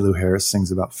 Emmylou Harris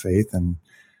sings about faith, and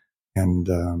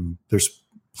there's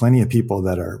plenty of people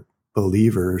that are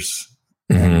believers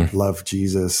and love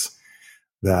Jesus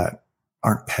that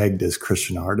aren't pegged as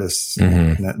Christian artists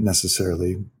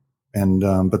necessarily. And,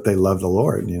 but they love the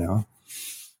Lord,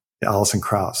 Alison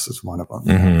Krauss is one of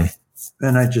them.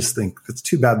 And I just think it's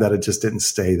too bad that it just didn't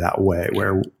stay that way,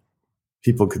 where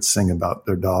people could sing about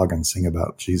their dog and sing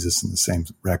about Jesus in the same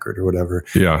record or whatever,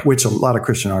 which a lot of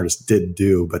Christian artists did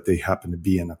do, but they happen to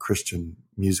be in a Christian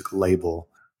music label.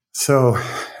 So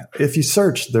if you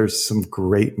search, there's some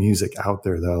great music out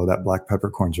there, though. That Black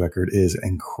Peppercorns record is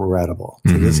incredible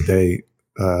to this day,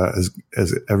 as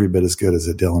every bit as good as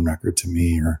a Dylan record to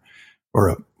me,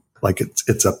 or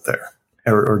it's up there.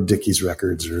 Or Dickey's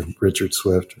records or Richard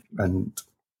Swift. And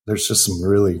there's just some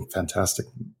really fantastic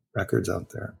records out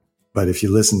there. But if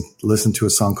you listen to a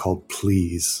song called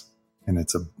Please, and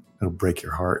it'll break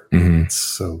your heart. It's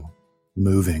so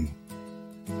moving.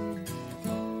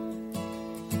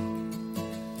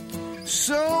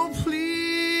 So please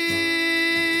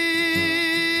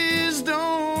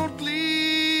don't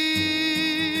leave.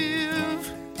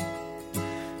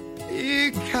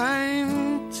 Be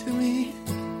kind to me.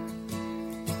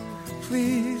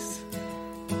 Please.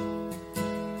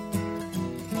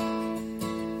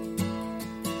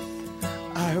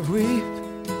 I weep.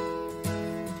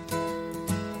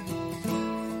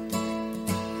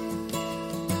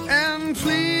 And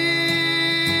please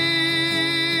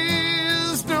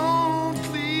don't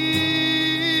leave.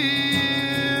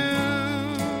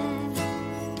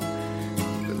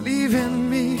 Believe in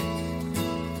me.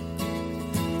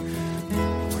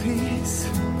 Please.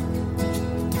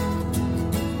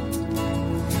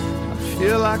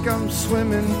 Feel like I'm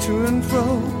swimming to and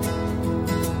fro,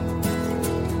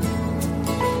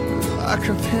 like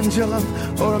a pendulum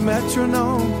or a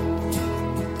metronome.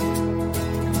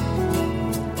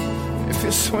 If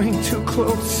you swing too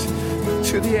close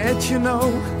to the edge,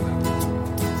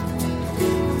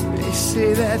 they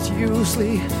say that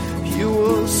usually you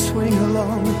will swing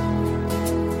along,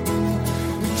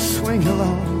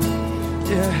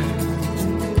 yeah.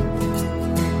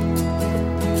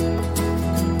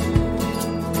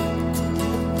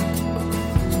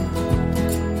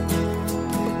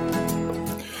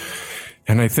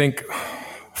 And I think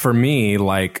for me,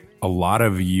 like, a lot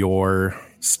of your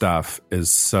stuff is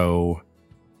so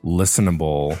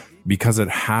listenable because it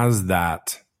has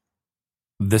that.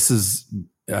 This is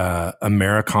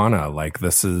Americana. Like,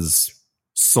 this is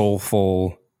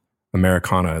soulful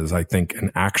Americana is, I think,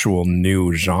 an actual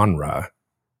new genre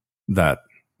that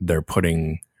they're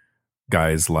putting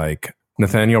guys like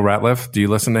Nathaniel Rateliff. Do you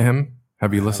listen to him?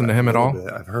 Have you listened to him at all?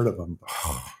 I've heard of him.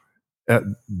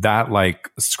 That like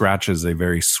scratches a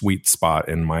very sweet spot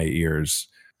in my ears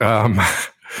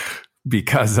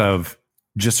because of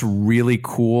just really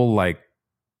cool, like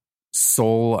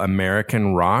soul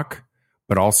American rock,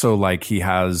 but also like he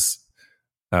has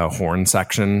a horn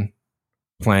section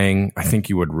playing. I think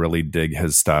you would really dig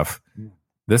his stuff.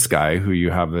 This guy who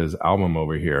you have his album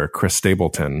over here, Chris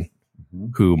Stapleton,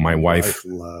 who my wife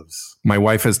loves. My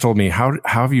wife has told me, how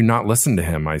have you not listened to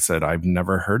him? I said, I've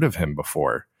never heard of him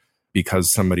before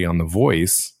because somebody on The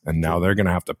Voice, and now they're going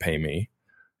to have to pay me.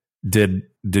 Did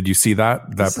you see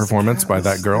that performance by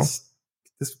that girl?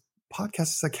 This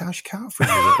podcast is a cash cow for you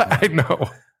right now. I know.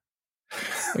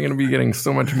 I'm going to be getting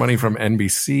so much money from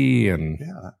NBC and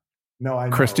I know.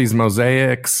 Christie's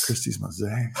Mosaics.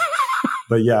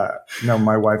 But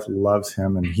my wife loves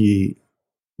him, and he's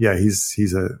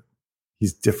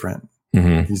different.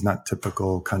 Mm-hmm. He's not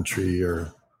typical country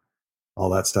or all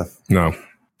that stuff. No.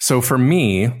 So for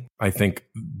me, I think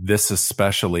this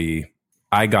especially,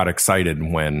 I got excited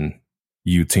when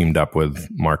you teamed up with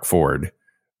Mark Ford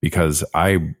because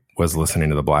I was listening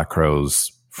to the Black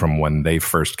Crowes from when they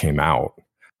first came out.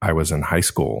 I was in high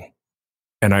school.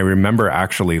 And I remember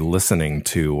actually listening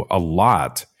to a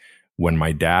lot when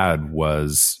my dad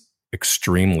was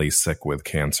extremely sick with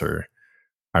cancer.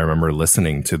 I remember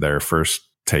listening to their first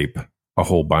tape a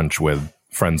whole bunch with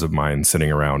friends of mine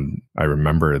sitting around. I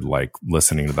remember like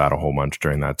listening to that a whole bunch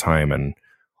during that time. And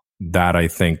that, I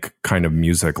think, kind of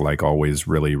music like always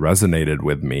really resonated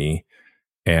with me.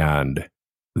 And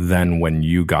then when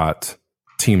you got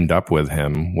teamed up with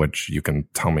him, which you can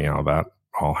tell me how that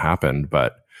all happened,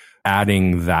 but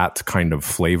adding that kind of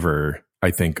flavor,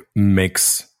 I think,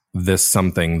 makes this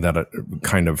something that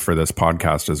kind of for this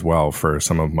podcast as well, for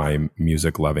some of my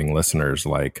music loving listeners,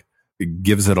 like it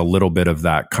gives it a little bit of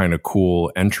that kind of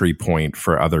cool entry point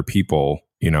for other people,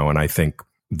 and I think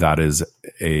that is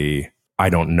I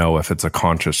don't know if it's a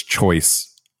conscious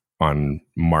choice on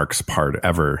Mark's part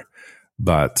ever,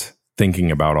 but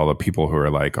thinking about all the people who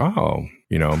are like, oh,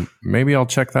 maybe I'll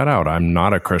check that out. I'm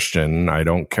not a Christian. I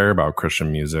don't care about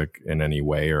Christian music in any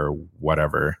way or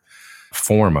whatever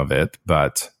form of it,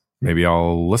 but maybe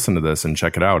I'll listen to this and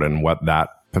check it out, and what that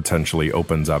potentially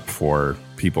opens up for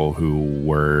people who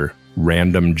were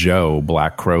random Joe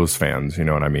Black Crowes fans. You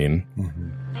know what I mean? Mm-hmm.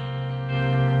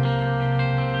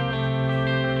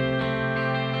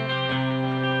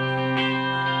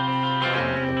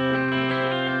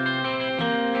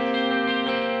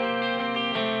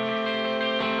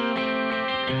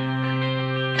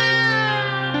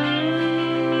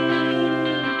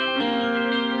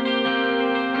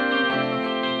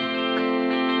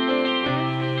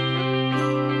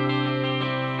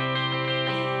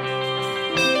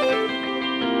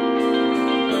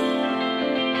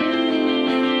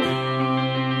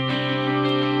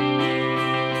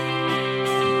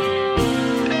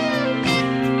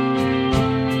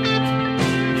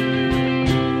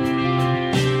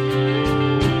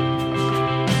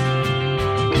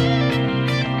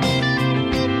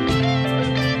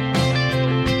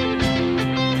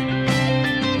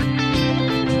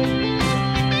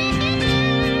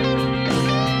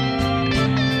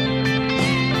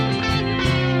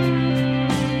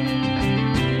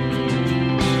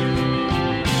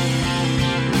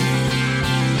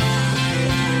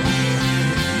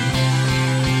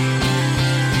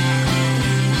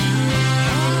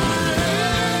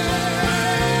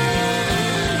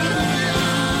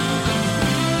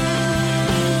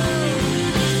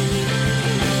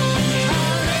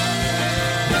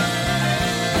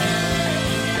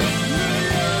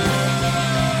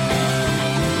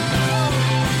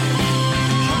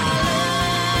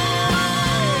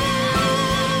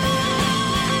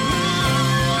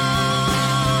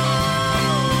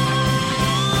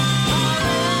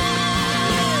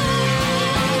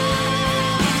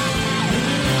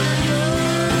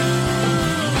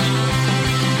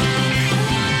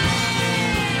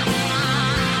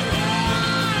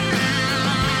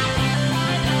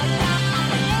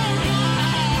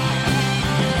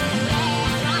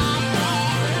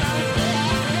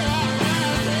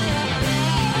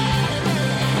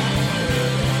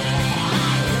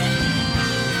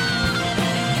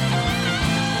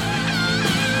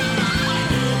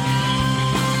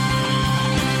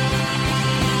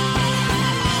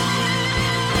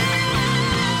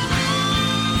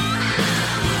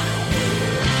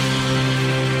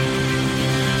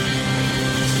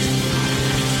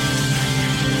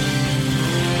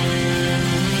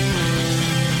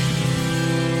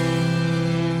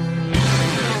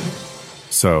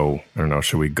 So I don't know.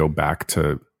 Should we go back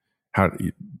to how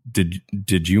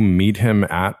did you meet him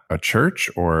at a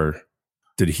church, or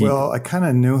did he? Well, I kind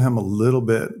of knew him a little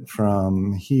bit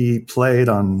from, he played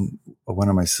on one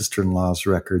of my sister-in-law's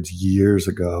records years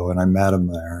ago, and I met him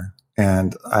there.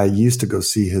 And I used to go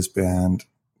see his band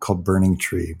called Burning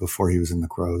Tree before he was in the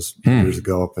Crows years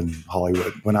ago up in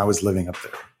Hollywood when I was living up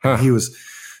there. Huh. He was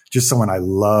just someone I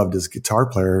loved as a guitar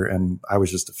player, and I was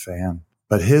just a fan.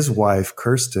 But his wife,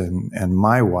 Kirsten, and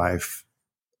my wife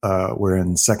were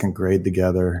in second grade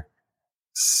together,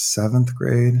 seventh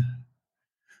grade.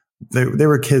 They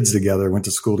were kids together, went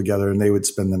to school together, and they would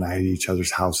spend the night at each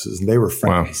other's houses. And they were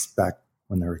friends back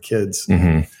when they were kids.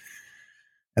 Mm-hmm.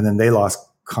 And then they lost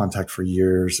contact for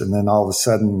years. And then all of a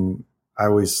sudden, I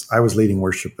was leading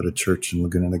worship at a church in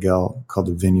Laguna Niguel called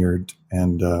the Vineyard.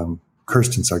 And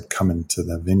Kirsten started coming to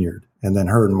the Vineyard. And then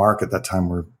her and Mark at that time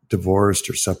were divorced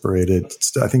or separated.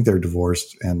 I think they're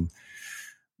divorced.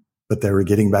 But they were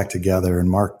getting back together. And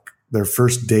Mark, their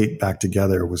first date back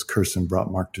together was Kirsten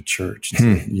brought Mark to church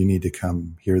and said, you need to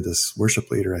come hear this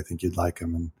worship leader. I think you'd like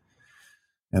him.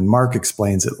 And Mark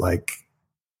explains it like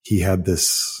he had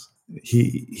this,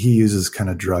 he uses kind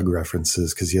of drug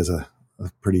references because he has a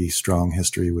pretty strong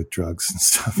history with drugs and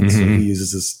stuff. And so he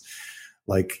uses this,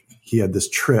 like he had this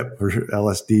trip or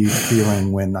LSD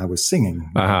feeling when I was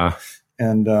singing. Uh-huh.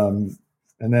 And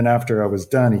then after I was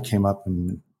done, he came up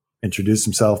and introduced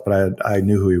himself, but I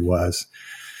knew who he was.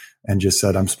 And just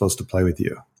said, I'm supposed to play with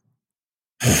you.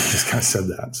 Just kind of said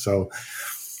that.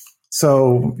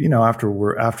 So, you know, after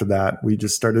that, he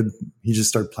just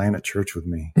started playing at church with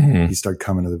me. Mm-hmm. He started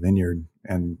coming to the Vineyard,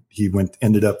 and he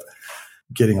ended up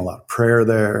getting a lot of prayer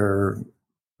there,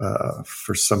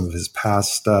 for some of his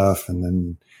past stuff. And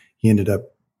then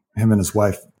him and his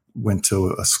wife went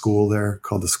to a school there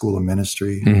called the School of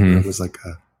Ministry. Mm-hmm. It was like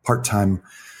a part-time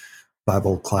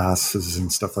Bible classes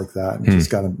and stuff like that. And just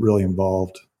got really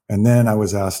involved. And then I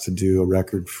was asked to do a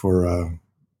record for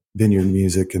Vineyard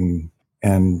Music, and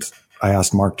I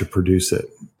asked Mark to produce it.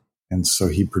 And so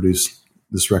he produced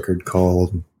this record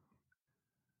called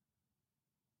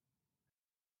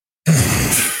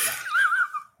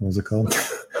what was it called?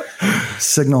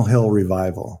 Signal Hill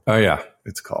Revival. Oh, yeah.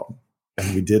 It's called.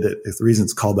 And we did it. The reason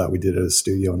it's called that, we did it at a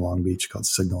studio in Long Beach called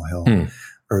Signal Hill,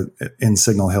 or in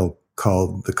Signal Hill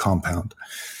called The Compound.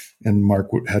 And Mark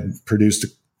had produced a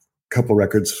couple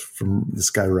records from this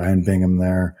guy, Ryan Bingham,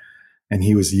 there. And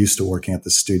he was used to working at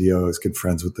the studio. I was good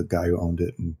friends with the guy who owned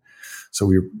it. And so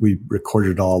we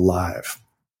recorded it all live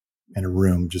in a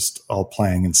room, just all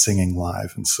playing and singing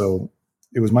live. And so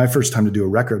it was my first time to do a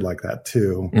record like that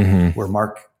too, where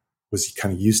Mark was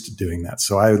kind of used to doing that.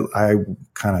 So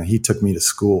he took me to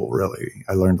school, really.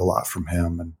 I learned a lot from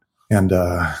him, and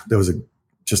there was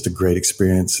just a great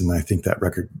experience. And I think that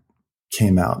record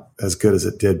came out as good as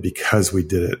it did because we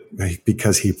did it,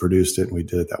 because he produced it and we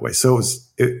did it that way. So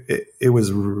it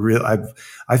was real.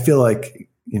 I feel like,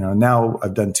 you know, now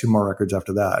I've done 2 more records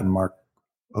after that, and Mark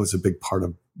was a big part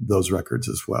of those records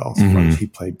as well. So he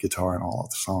played guitar in all of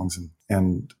the songs,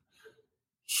 and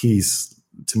he's,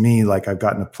 to me, like I've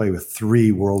gotten to play with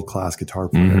 3 world-class guitar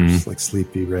players like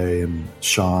Sleepy Ray and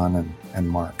Sean and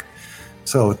Mark.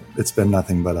 So it's been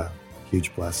nothing but a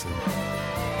huge blessing.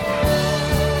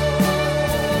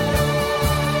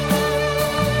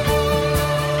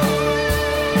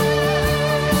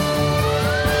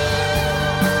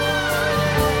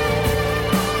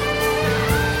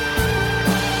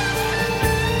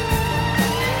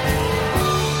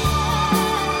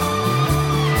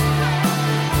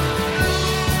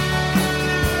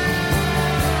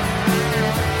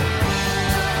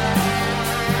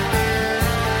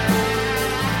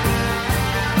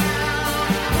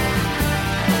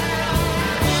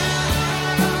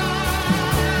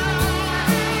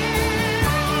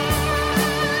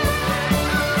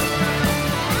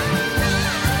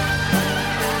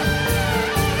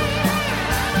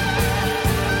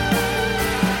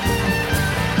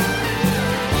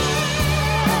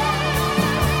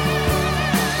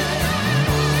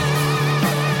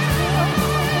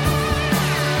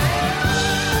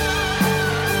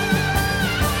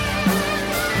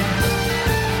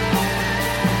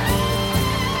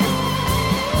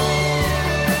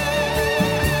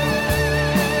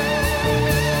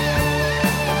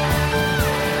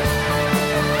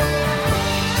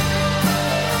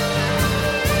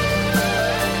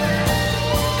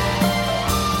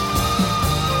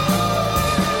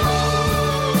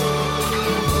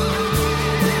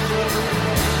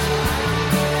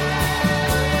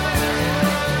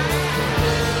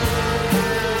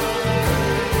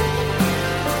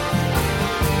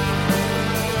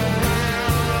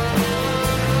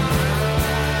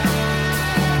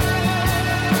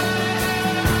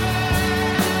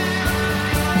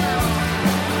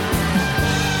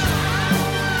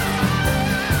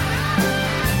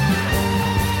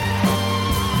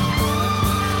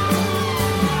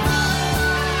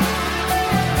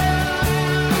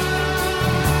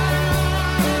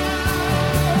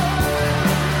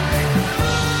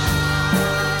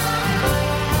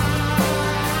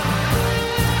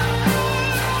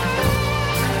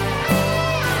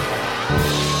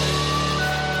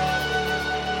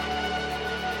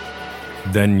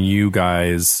 then you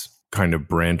guys kind of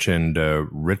branch into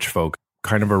Rich Folk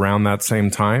kind of around that same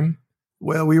time?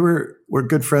 Well, we're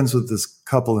good friends with this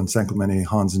couple in San Clemente,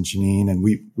 Hans and Janine, and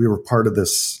we were part of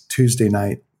this Tuesday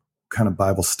night kind of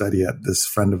Bible study at this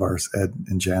friend of ours, Ed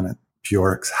and Janet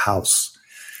Piorek's house.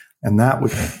 And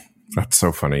that's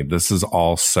so funny. This is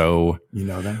all so, you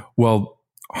know them? Well,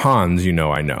 Hans,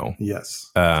 I know. Yes.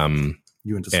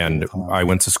 You went to school and with Hans. I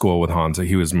went to school with Hans.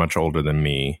 He was much older than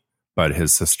me, but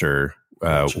his sister,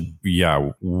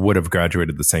 would have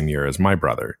graduated the same year as my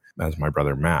brother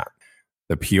Matt.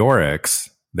 The Pioreks,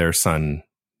 their son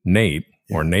Nate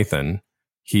or Nathan,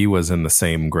 he was in the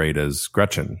same grade as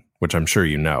Gretchen, which I'm sure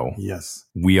you know. Yes.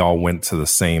 We all went to the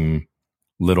same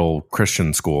little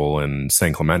Christian school in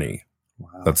San Clemente.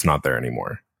 Wow. That's not there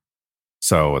anymore.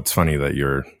 So it's funny that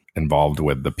you're involved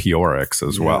with the Pioreks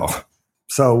as well.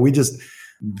 So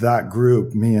that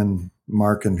group, me and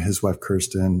Mark and his wife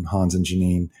Kirsten, Hans and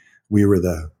Janine, we were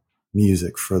the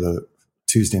music for the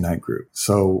Tuesday night group.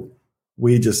 So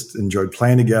we just enjoyed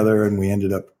playing together, and we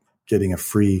ended up getting a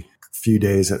free few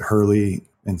days at Hurley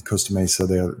in Costa Mesa.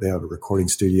 They have a recording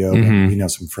studio. Mm-hmm. We know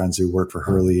some friends who work for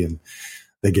Hurley, and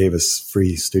they gave us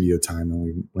free studio time, and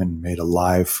we went and made a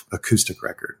live acoustic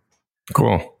record.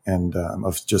 Cool. And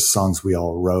of just songs we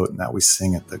all wrote and that we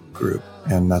sing at the group.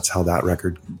 And that's how that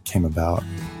record came about.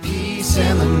 Peace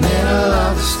in the middle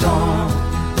of the storm.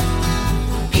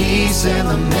 Peace in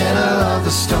the middle of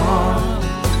the storm.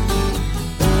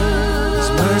 His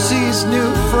mercy's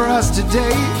new for us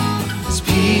today. There's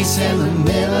peace in the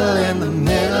middle, in the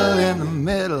middle, in the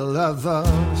middle of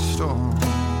the storm.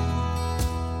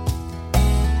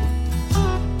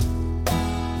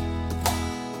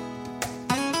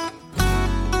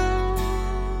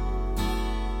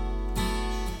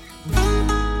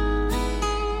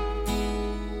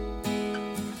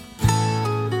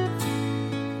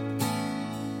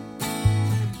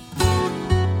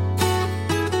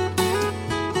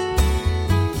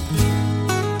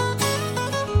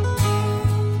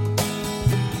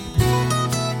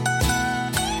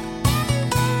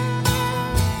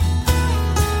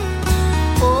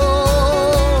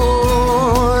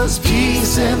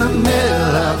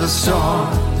 Storm.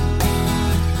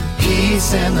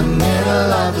 Peace in the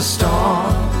middle of the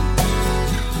storm.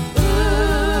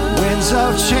 Winds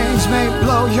of change may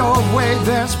blow your way.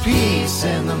 There's peace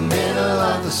in the middle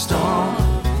of the storm.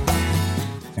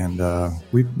 And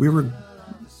we were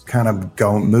kind of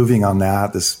moving on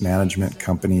that. This management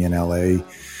company in LA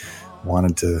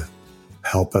wanted to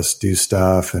help us do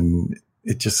stuff, and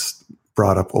it just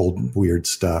brought up old weird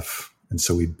stuff. And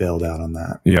so we bailed out on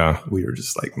that. Yeah. We were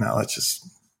just like, no,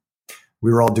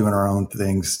 we were all doing our own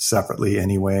things separately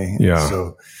anyway.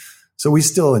 Yeah. So we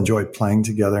still enjoyed playing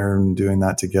together and doing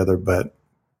that together, but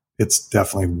it's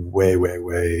definitely way, way,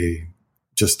 way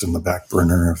just in the back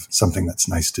burner of something that's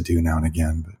nice to do now and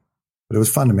again. But it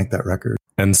was fun to make that record.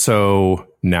 And so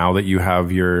now that you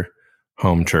have your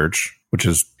home church, which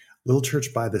is Little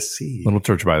Church by the Sea,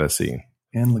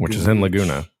 which is in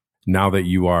Laguna, now that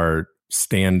you are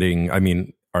standing, I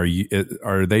mean,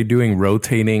 are they doing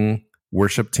rotating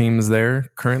worship teams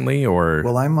there currently, or?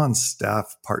 Well, I'm on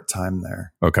staff part-time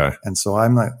there. Okay. And so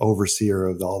I'm the overseer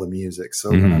of all the music. So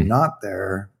when I'm not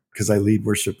there, because I lead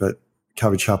worship at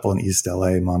Calvary Chapel in East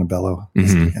LA, Montebello,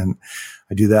 and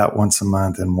I do that once a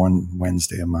month and one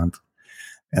Wednesday a month.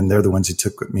 And they're the ones who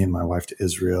took me and my wife to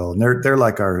Israel. And they're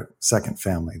like our second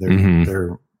family.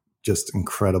 They're just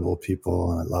incredible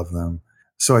people, and I love them.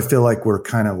 So I feel like we're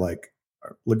kind of like,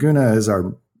 Laguna is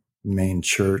our main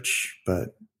church,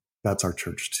 but that's our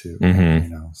church too,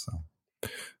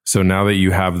 So now that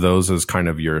you have those as kind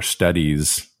of your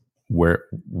studies, what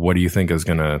do you think is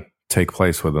going to take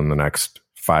place within the next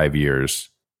 5 years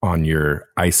on your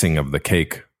icing of the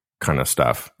cake kind of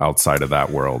stuff outside of that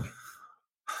world?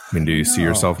 I mean, do you see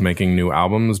yourself making new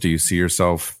albums? Do you see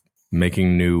yourself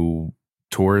making new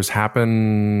tours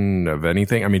happen of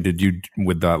anything? I mean, did you,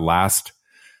 with that last,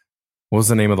 what was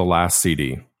the name of the last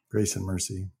CD? Grace and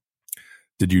Mercy.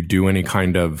 Did you do any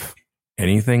kind of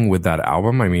anything with that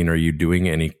album? I mean, are you doing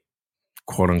any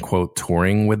quote unquote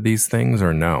touring with these things,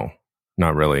 or no?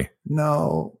 Not really.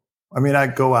 No. I mean, I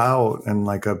go out and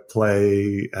like I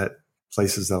play at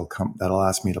places that'll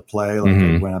ask me to play. Like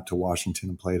I went up to Washington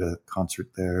and played a concert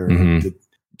there.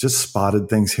 Just spotted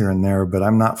things here and there, but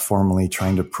I'm not formally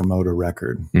trying to promote a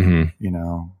record,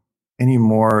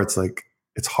 anymore. It's like,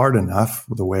 it's hard enough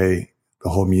with the way the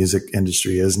whole music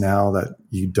industry is now that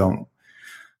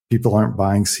people aren't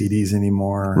buying CDs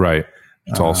anymore. Right.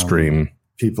 It's all stream.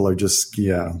 People are just,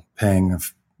 paying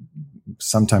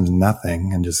sometimes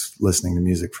nothing and just listening to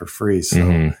music for free.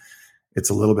 So it's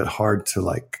a little bit hard to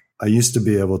like I used to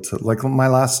be able to, like, my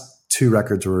last 2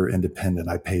 records were independent.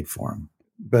 I paid for them,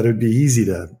 but it'd be easy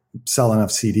to sell enough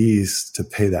CDs to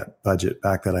pay that budget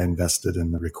back that I invested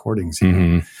in the recordings.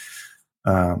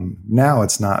 Now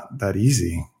it's not that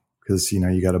easy because,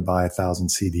 you got to buy 1,000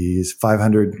 CDs,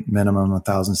 500 minimum,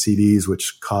 1,000 CDs,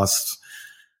 which costs,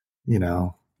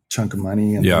 chunk of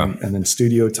money, and then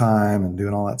studio time and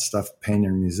doing all that stuff, paying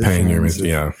your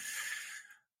musicians.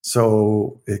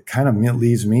 So it kind of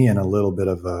leaves me in a little bit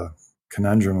of a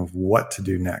conundrum of what to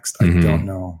do next. I don't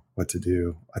know what to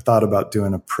do. I thought about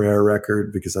doing a prayer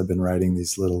record because I've been writing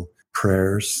these little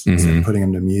prayers and putting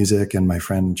them to music. And my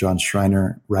friend John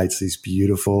Schreiner writes these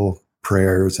beautiful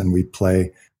prayers, and we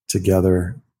play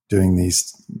together doing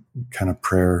these kind of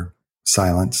prayer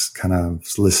silence, kind of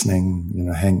listening,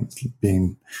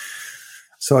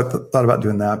 So I thought about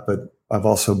doing that, but I've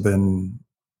also been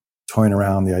toying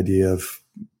around the idea of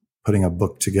putting a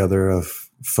book together of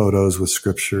photos with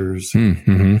scriptures,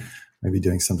 maybe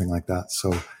doing something like that.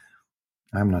 So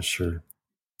I'm not sure.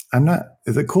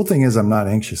 The cool thing is I'm not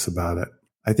anxious about it.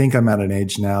 I think I'm at an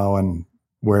age now and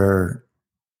where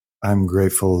I'm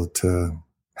grateful to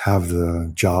have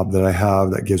the job that I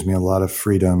have that gives me a lot of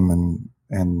freedom,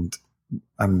 and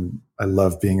I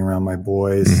love being around my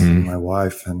boys and my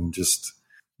wife, and just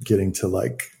getting to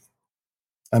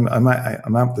I'm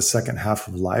at the second half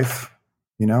of life,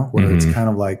 where it's kind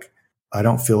of like, I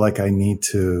don't feel like I need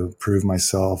to prove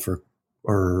myself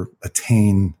or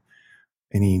attain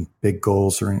any big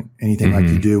goals or anything like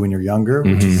you do when you're younger,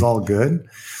 which is all good,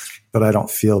 but I don't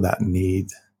feel that need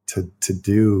to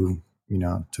do,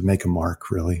 to make a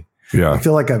mark really. Yeah. I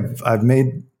feel like I've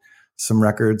made some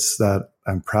records that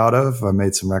I'm proud of. I've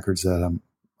made some records that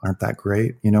aren't that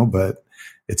great, but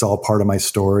it's all part of my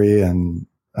story, and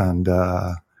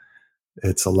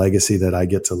it's a legacy that I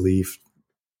get to leave,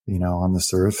 on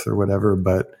this earth or whatever.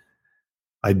 But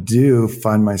I do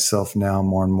find myself now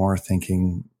more and more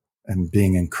thinking and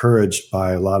being encouraged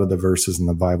by a lot of the verses in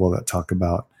the Bible that talk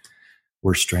about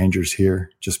we're strangers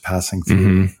here, just passing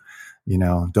through.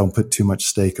 Don't put too much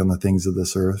stake on the things of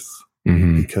this earth,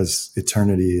 because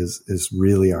eternity is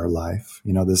really our life.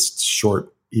 This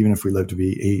short, even if we live to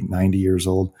be 90 years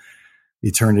old,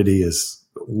 eternity is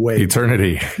way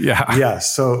eternity. Yeah. Yeah.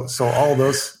 So all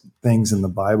those things in the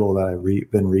Bible that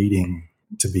I've been reading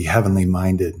to be heavenly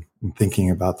minded and thinking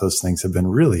about those things have been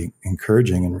really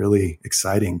encouraging and really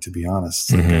exciting, to be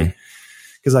honest.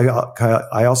 Because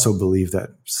I also believe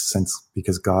that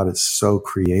because God is so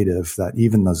creative, that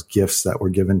even those gifts that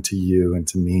were given to you and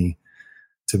to me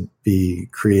to be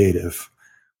creative,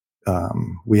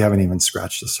 we haven't even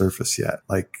scratched the surface yet.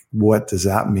 Like, what does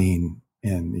that mean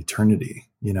in eternity?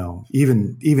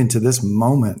 Even to this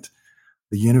moment,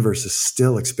 the universe is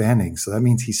still expanding. So that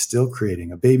means he's still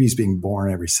creating. A baby's being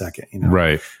born every second,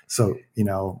 Right. So,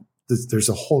 there's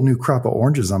a whole new crop of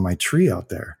oranges on my tree out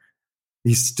there.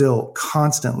 He's still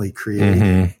constantly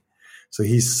creating. So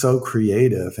he's so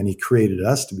creative, and he created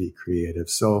us to be creative.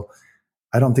 So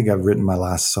I don't think I've written my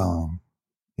last song.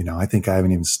 I think I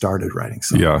haven't even started writing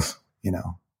songs. Yeah.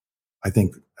 I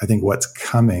think what's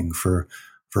coming for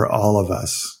all of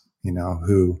us,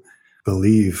 who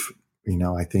believe,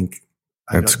 I think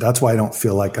that's why I don't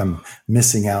feel like I'm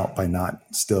missing out by not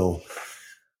still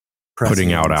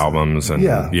putting out albums and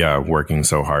working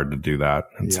so hard to do that,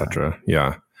 etc.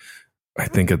 Yeah. I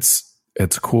think it's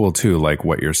cool too, like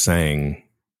what you're saying,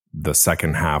 the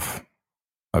second half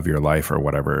of your life or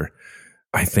whatever.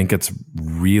 I think it's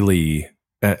really,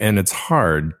 and it's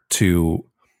hard to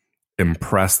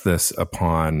impress this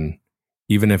upon,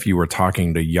 even if you were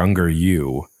talking to younger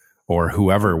you or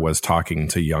whoever was talking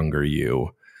to younger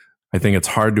you. I think it's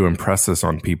hard to impress this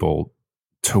on people,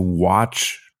 to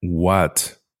watch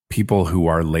what people who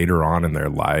are later on in their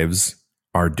lives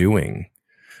are doing.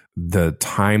 The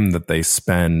time that they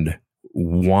spend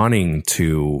wanting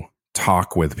to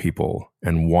talk with people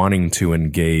and wanting to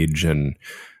engage. And,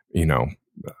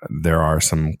 there are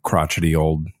some crotchety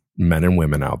old men and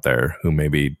women out there who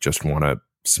maybe just want to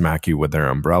smack you with their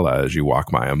umbrella as you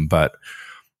walk by them. But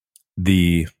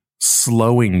the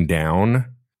slowing down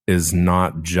is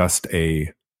not just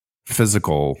a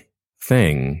physical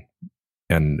thing.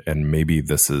 And maybe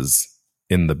this is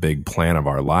in the big plan of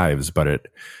our lives, but it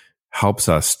helps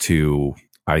us to,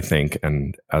 I think,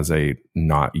 and as a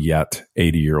not yet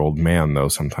 80-year-old man, though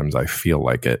sometimes I feel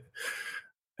like it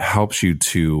helps you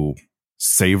to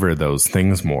savor those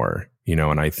things more,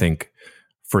 and I think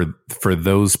for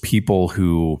those people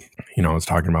who, I was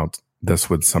talking about this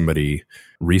with somebody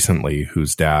recently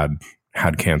whose dad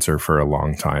had cancer for a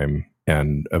long time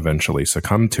and eventually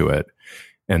succumbed to it.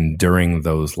 And during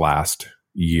those last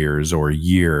years or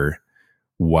year,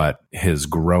 what his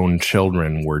grown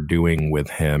children were doing with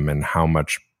him and how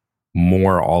much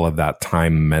more all of that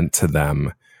time meant to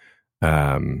them.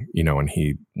 And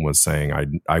he was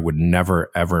saying, I would never,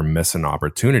 ever miss an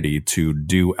opportunity to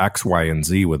do X, Y, and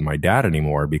Z with my dad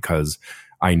anymore because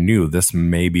I knew this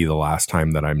may be the last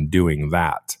time that I'm doing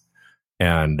that.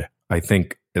 And I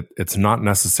think it's not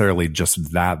necessarily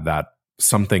just that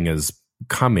something is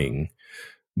coming,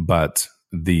 but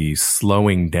the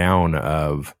slowing down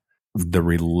of the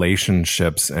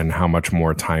relationships and how much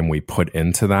more time we put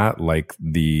into that, like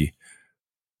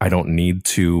I don't need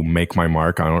to make my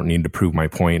mark. I don't need to prove my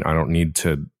point. I don't need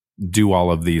to do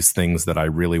all of these things that I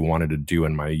really wanted to do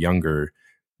in my younger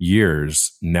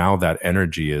years. Now that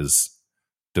energy is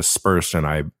dispersed.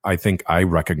 And I think I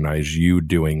recognize you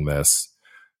doing this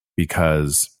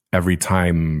because every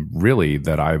time really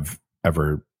that I've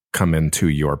ever come into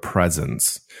your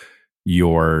presence,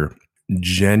 your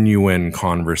genuine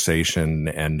conversation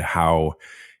and how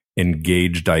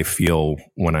engaged I feel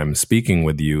when I'm speaking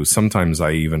with you. Sometimes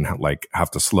I even have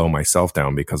to slow myself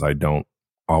down because I don't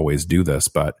always do this,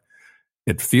 but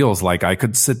it feels like I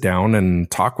could sit down and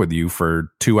talk with you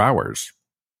for 2 hours,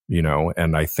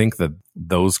 and I think that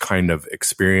those kind of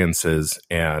experiences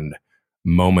and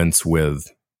moments with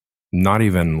not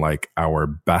even like our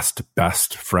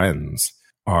best friends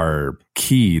are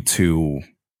key to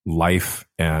life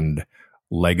and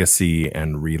legacy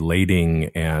and relating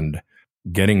and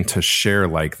getting to share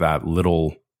like that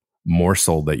little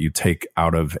morsel that you take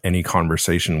out of any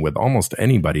conversation with almost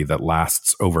anybody that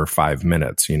lasts over 5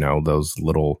 minutes, those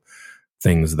little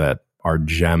things that are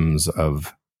gems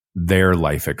of their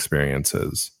life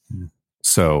experiences.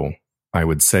 So I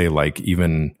would say, like,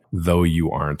 even though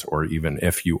you aren't, or even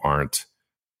if you aren't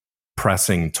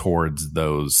pressing towards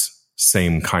those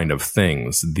same kind of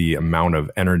things, the amount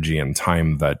of energy and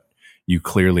time that you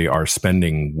clearly are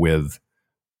spending with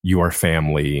your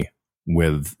family,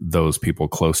 with those people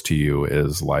close to you,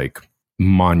 is like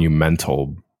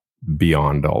monumental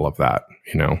beyond all of that,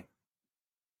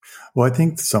 Well, I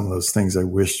think some of those things I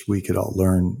wish we could all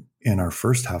learn in our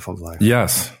first half of life.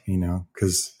 Yes.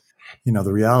 Because,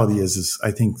 the reality is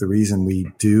I think the reason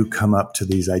we do come up to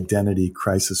these identity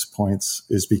crisis points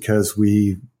is because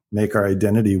we make our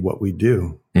identity what we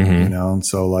do, and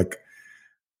so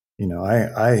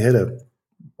I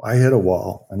hit a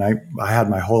wall, and I had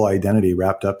my whole identity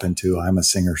wrapped up into I'm a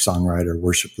singer, songwriter,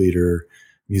 worship leader,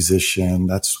 musician.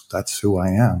 That's who I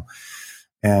am.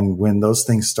 And when those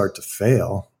things start to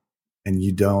fail and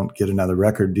you don't get another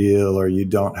record deal or you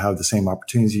don't have the same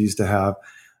opportunities you used to have,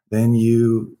 then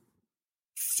you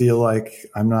feel like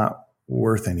I'm not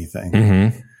worth anything.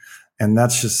 Mm-hmm. And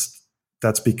that's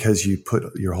because you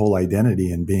put your whole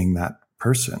identity in being that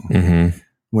person. Mm-hmm.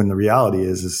 When the reality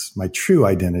is my true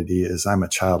identity is I'm a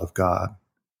child of God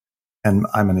and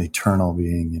I'm an eternal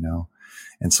being,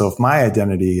 And so if my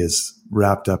identity is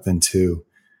wrapped up into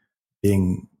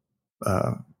being,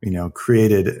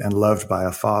 created and loved by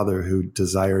a father who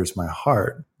desires my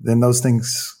heart, then those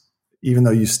things, even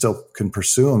though you still can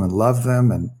pursue them and love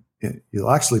them, and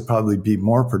you'll actually probably be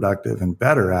more productive and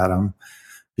better at them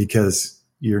because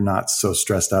you're not so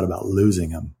stressed out about losing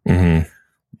them,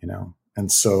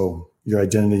 And so your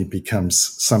identity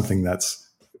becomes something that's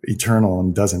eternal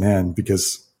and doesn't end,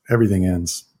 because everything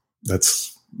ends.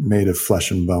 That's made of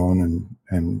flesh and bone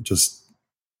and just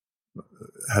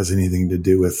has anything to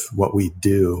do with what we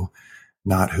do,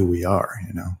 not who we are,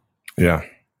 Yeah,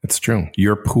 it's true.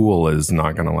 Your pool is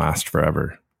not going to last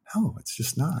forever. No, it's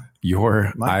just not.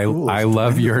 I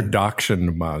love your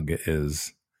Dachshund mug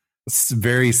is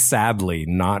very sadly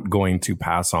not going to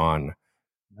pass on.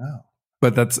 No.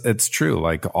 But it's true.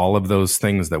 Like all of those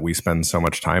things that we spend so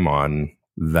much time on,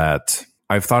 that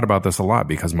I've thought about this a lot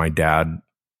because my dad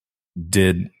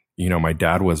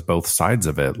was both sides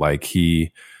of it. Like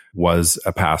he was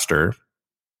a pastor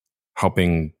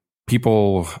helping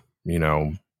people,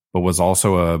 but was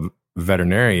also a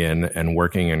veterinarian and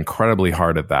working incredibly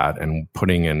hard at that and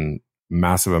putting in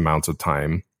massive amounts of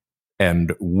time.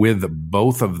 And with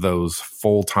both of those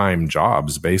full-time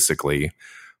jobs, basically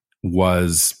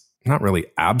was not really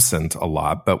absent a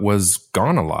lot, but was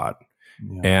gone a lot.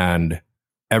 Yeah. And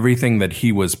everything that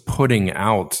he was putting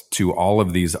out to all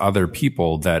of these other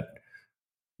people that,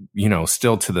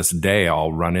 still to this day,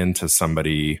 I'll run into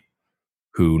somebody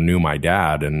who knew my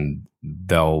dad and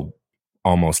they'll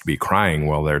almost be crying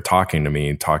while they're talking to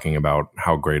me, talking about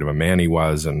how great of a man he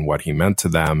was and what he meant to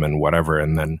them and whatever.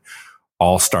 And then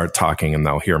I'll start talking and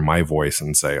they'll hear my voice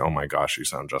and say, oh my gosh, you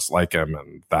sound just like him.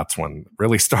 And that's when it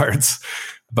really starts.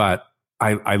 But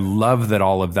I love that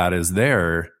all of that is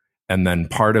there. And then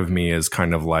part of me is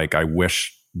kind of like, I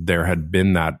wish there had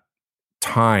been that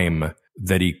time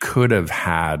that he could have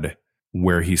had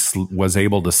where he was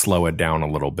able to slow it down a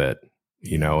little bit,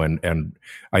 you know, and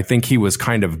I think he was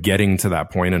kind of getting to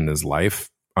that point in his life,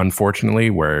 unfortunately,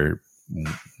 where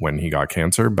when he got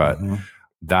cancer, but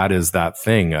that is that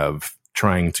thing of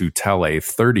trying to tell a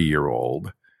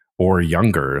 30-year-old or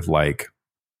younger, like,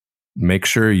 make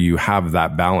sure you have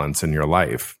that balance in your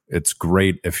life. It's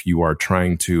great if you are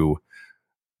trying to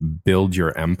build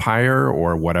your empire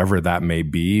or whatever that may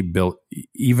be, build,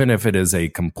 even if it is a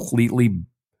completely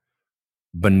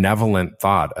benevolent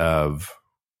thought of,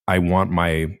 I want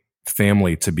my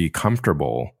family to be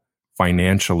comfortable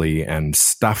financially and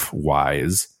stuff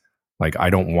wise. Like, I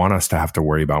don't want us to have to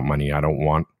worry about money. I don't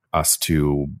want us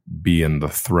to be in the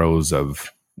throes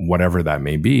of whatever that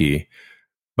may be.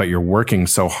 But you're working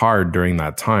so hard during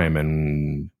that time.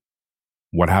 And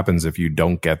what happens if you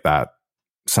don't get that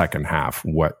second half?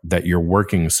 What that you're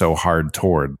working so hard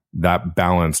toward? That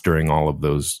balance during all of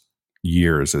those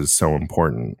years is so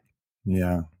important.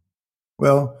 Yeah.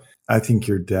 Well, I think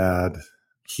your dad,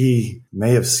 he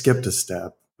may have skipped a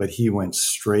step, but he went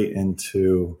straight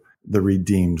into the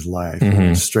redeemed life,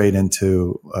 straight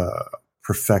into a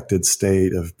perfected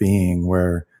state of being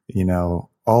where, you know,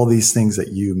 all these things that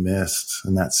you missed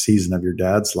in that season of your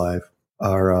dad's life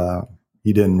are,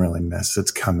 you didn't really miss.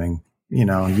 It's coming. You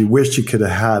know, you wish you could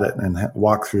have had it and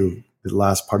walked through the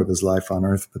last part of his life on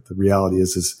earth. But the reality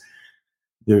is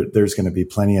there's going to be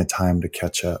plenty of time to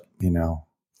catch up, you know.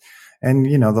 And,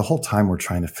 you know, the whole time we're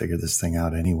trying to figure this thing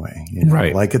out anyway, you know,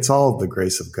 right. Like, it's all the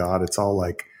grace of God. It's all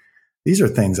like, these are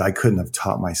things I couldn't have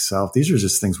taught myself. These are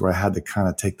just things where I had to kind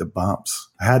of take the bumps.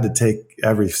 I had to take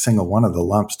every single one of the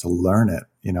lumps to learn it.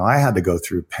 You know, I had to go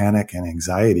through panic and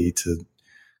anxiety to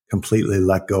completely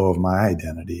let go of my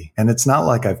identity. And it's not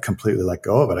like I've completely let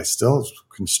go of it. I still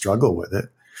can struggle with it,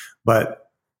 but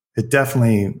it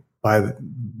definitely, by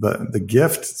the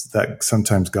gift that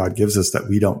sometimes God gives us that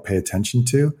we don't pay attention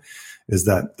to, is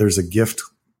that there's a gift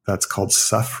that's called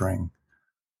suffering,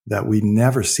 that we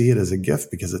never see it as a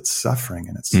gift because it's suffering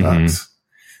and it sucks.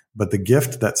 But the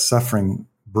gift that suffering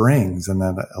brings and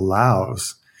that it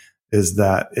allows is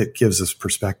that it gives us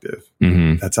perspective.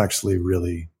 That's actually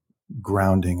really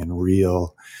grounding and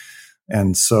real.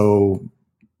 And so,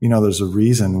 you know, there's a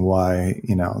reason why,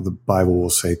 you know, the Bible will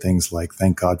say things like,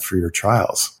 thank God for your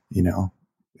trials, you know,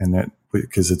 and that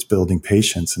because it's building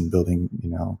patience and building, you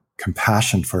know,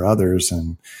 compassion for others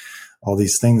and all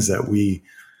these things that we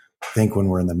think when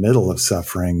we're in the middle of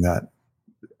suffering, that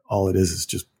all it is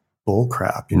just bull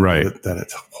crap, you know, right. that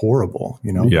it's horrible,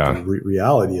 you know. Yeah. The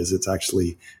reality is it's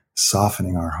actually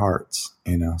softening our hearts,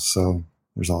 you know, so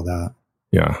there's all that.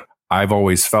 Yeah. I've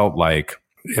always felt like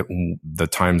the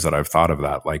times that I've thought of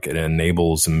that, like it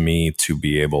enables me to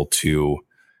be able to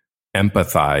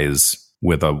empathize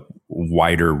with a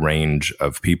wider range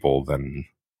of people than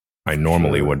I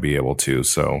normally would be able to.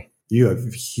 So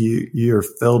you're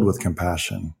filled with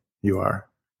compassion. You are.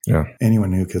 Yeah.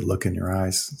 Anyone who could look in your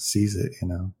eyes sees it, you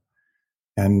know,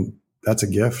 and that's a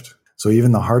gift. So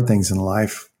even the hard things in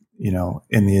life, you know,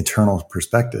 in the eternal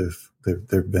perspective,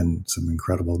 there've been some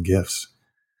incredible gifts.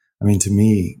 I mean, to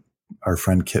me, our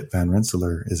friend Kit Van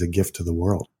Rensselaer is a gift to the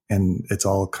world, and it's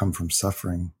all come from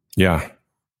suffering. Yeah.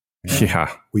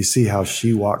 Yeah. We see how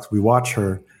she walks. We watch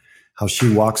her, how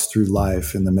she walks through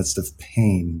life in the midst of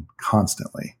pain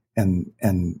constantly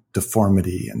and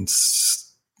deformity and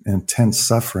intense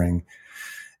suffering.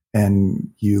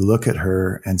 And you look at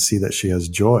her and see that she has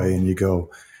joy, and you go,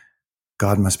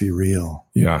 God must be real.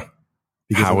 Yeah.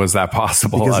 Because how is that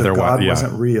possible? Because otherwise, if God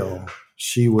wasn't real,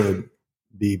 she would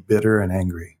be bitter and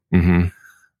angry.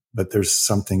 But there's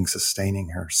something sustaining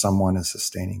her. Someone is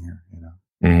sustaining her, you know,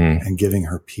 and giving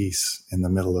her peace in the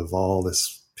middle of all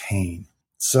this pain.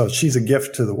 So she's a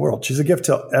gift to the world. She's a gift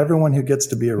to everyone who gets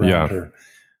to be around her,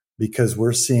 because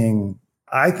we're seeing,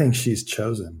 I think she's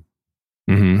chosen.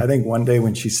 I think one day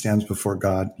when she stands before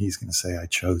God, he's going to say, I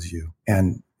chose you.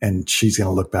 And she's going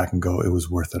to look back and go, it was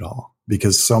worth it all,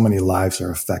 because so many lives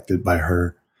are affected by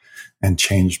her and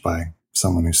changed by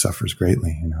someone who suffers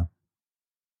greatly, you know?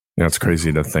 Yeah, it's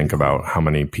crazy to think about how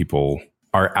many people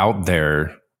are out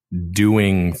there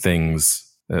doing things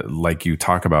like you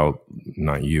talk about,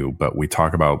 not you, but we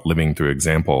talk about living through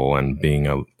example and being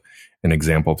an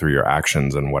example through your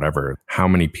actions and whatever. How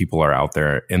many people are out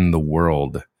there in the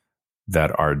world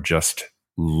that are just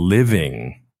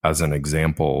living as an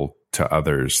example to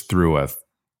others through a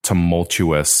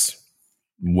tumultuous,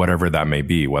 whatever that may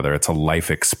be, whether it's a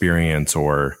life experience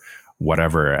or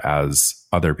whatever, as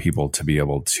other people to be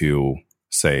able to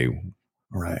say,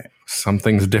 right,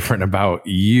 something's different about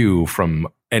you from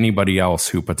anybody else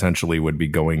who potentially would be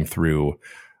going through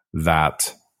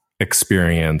that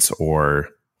experience or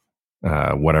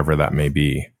whatever that may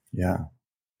be. Yeah.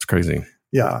 It's crazy.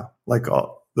 Yeah. Like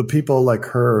the people like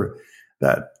her,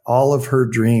 that all of her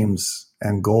dreams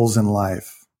and goals in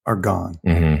life are gone.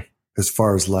 Mm-hmm. As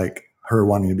far as like her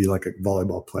wanting to be like a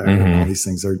volleyball player and all these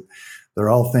things, they're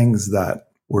all things that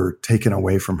were taken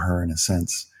away from her in a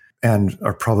sense, and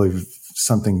are probably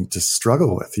something to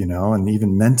struggle with, you know, and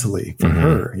even mentally for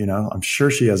her, you know. I'm sure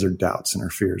she has her doubts and her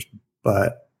fears,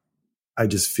 but I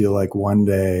just feel like one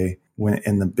day, when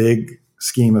in the big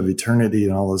scheme of eternity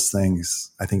and all those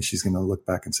things, I think she's going to look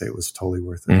back and say it was totally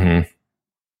worth it.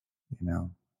 You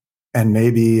know, and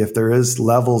maybe if there is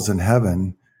levels in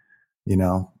heaven, you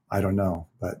know, I don't know,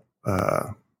 but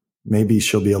maybe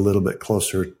she'll be a little bit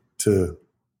closer to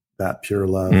that pure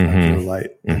love, that pure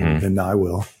light than I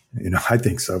will. You know, I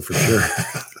think so for sure.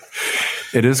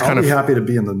 It is kind I'll be happy to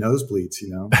be in the nosebleeds, you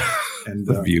know, and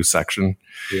the view section.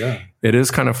 Yeah. It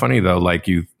is kind of funny though, like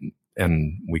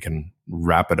and we can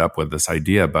wrap it up with this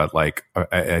idea, but like,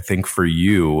 I think for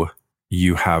you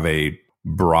have a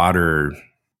broader,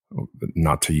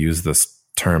 not to use this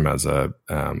term as a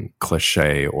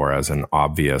cliche or as an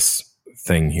obvious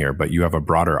thing here, but you have a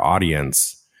broader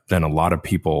audience than a lot of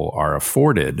people are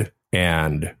afforded.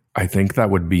 And I think that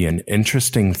would be an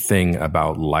interesting thing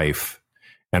about life.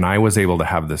 And I was able to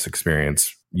have this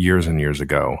experience years and years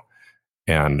ago.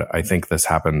 And I think this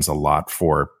happens a lot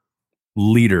for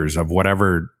leaders of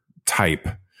whatever type,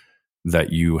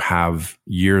 that you have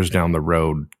years down the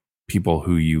road, people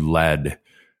who you led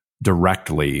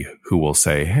directly who will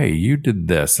say, hey, you did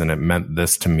this and it meant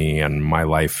this to me and my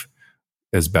life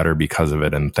is better because of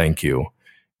it, and thank you.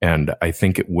 And I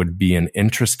think it would be an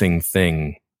interesting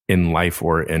thing in life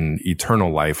or in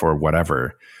eternal life or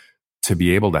whatever, to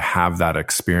be able to have that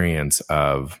experience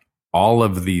of all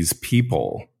of these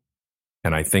people.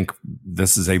 And I think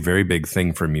this is a very big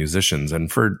thing for musicians, and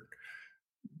for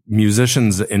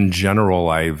musicians in general.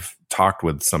 I've talked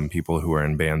with some people who are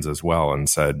in bands as well and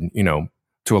said, you know,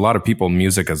 to a lot of people,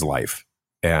 music is life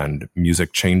and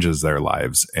music changes their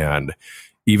lives. And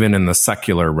even in the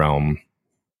secular realm,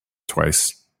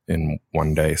 twice in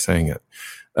one day saying it,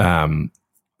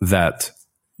 that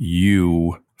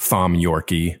you, Thom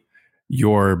Yorke,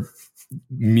 your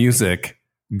music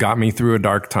got me through a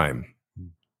dark time.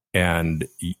 And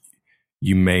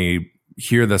you may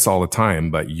hear this all the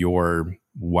time, but your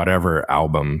whatever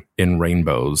album, In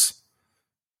Rainbows,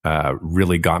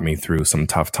 really got me through some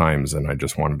tough times. And I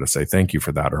just wanted to say thank you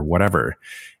for that, or whatever.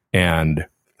 And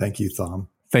thank you, Thom.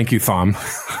 Thank you, Thom.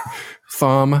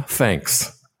 Thom,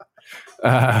 thanks.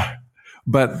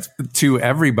 But to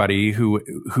everybody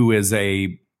who is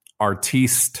a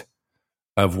artiste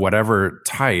of whatever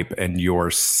type, and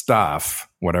your stuff,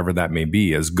 whatever that may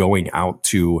be, is going out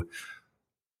to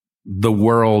the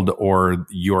world or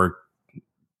your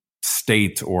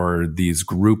state or these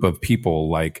group of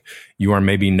people, like, you are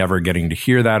maybe never getting to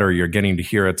hear that, or you're getting to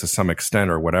hear it to some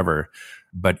extent or whatever.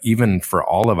 But even for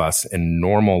all of us in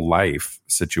normal life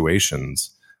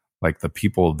situations, like the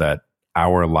people that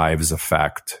our lives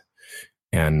affect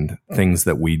and things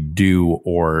that we do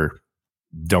or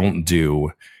don't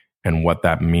do, and what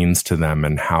that means to them,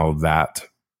 and how that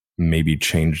maybe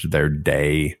changed their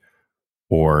day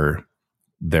or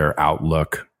their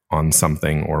outlook on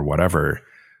something or whatever,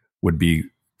 would be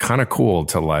kind of cool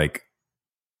to like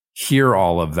hear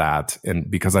all of that. And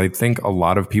because I think a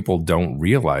lot of people don't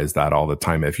realize that all the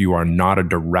time. If you are not a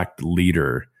direct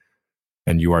leader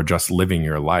and you are just living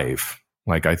your life,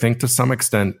 like, I think to some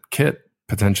extent, Kit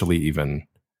potentially even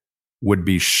would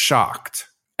be shocked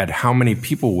at how many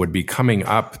people would be coming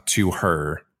up to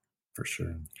her, for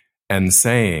sure, and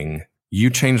saying, you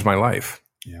changed my life.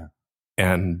 Yeah.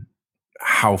 And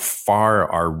how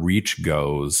far our reach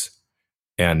goes,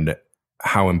 and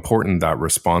how important that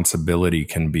responsibility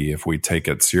can be if we take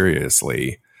it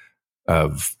seriously,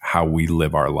 of how we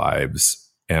live our lives,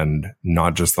 and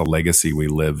not just the legacy we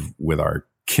live with our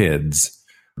kids,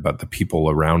 but the people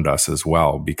around us as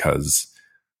well, because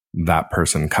that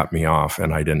person cut me off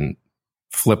and I didn't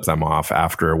flip them off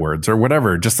afterwards or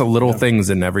whatever, just the little things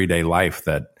in everyday life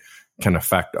that can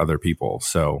affect other people.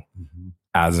 So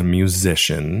as a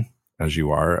musician, as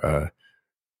you are a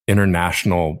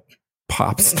international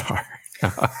pop star,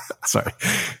 sorry,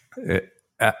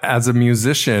 as a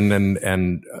musician,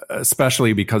 and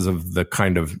especially because of the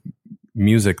kind of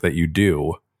music that you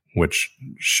do, which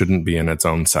shouldn't be in its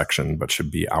own section, but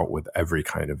should be out with every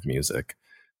kind of music.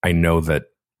 I know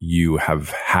that you have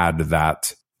had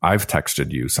that. I've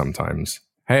texted you sometimes,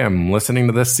 hey, I'm listening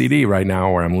to this CD right now,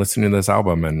 or I'm listening to this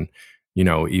album. And, you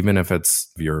know, even if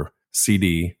it's your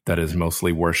CD that is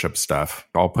mostly worship stuff.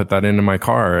 I'll put that into my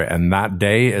car, and that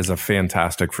day is a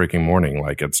fantastic freaking morning.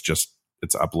 Like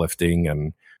it's uplifting,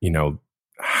 and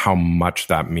how much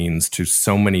that means to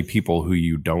so many people who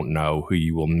you don't know, who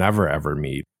you will never ever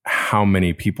meet, how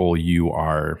many people you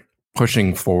are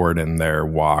pushing forward in their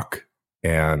walk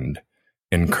and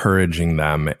encouraging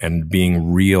them and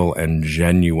being real and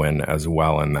genuine as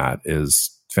well. And that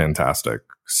is fantastic.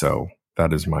 So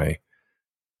that is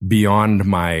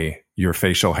your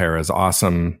facial hair is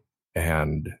awesome,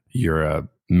 and you're a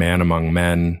man among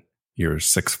men, you're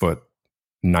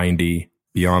 6'90",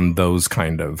 beyond those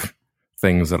kind of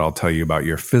things that I'll tell you about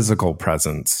your physical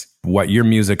presence, what your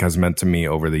music has meant to me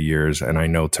over the years. And I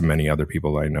know to many other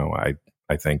people I know,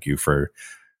 I thank you for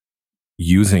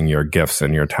using your gifts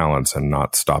and your talents and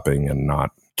not stopping and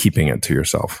not keeping it to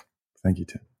yourself. Thank you,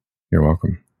 Tim. You're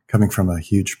welcome. Coming from a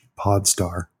huge pod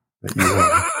star that you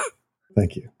are.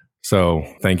 Thank you. So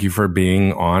thank you for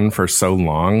being on for so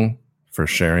long, for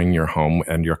sharing your home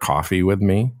and your coffee with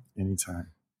me. Anytime.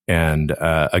 And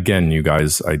again, you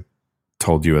guys, I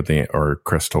told you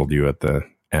Chris told you at the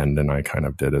end, and I kind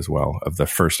of did as well, of the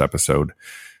first episode.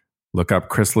 Look up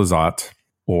Chris Lizotte,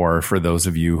 or for those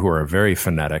of you who are very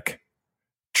phonetic,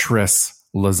 Tris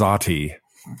Lizotte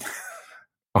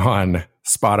on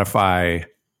Spotify.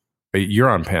 You're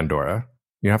on Pandora.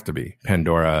 You have to be.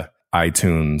 Pandora,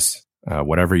 iTunes,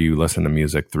 whatever you listen to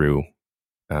music through.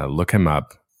 Look him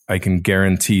up. I can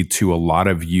guarantee to a lot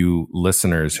of you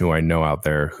listeners who I know out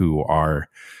there who are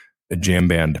jam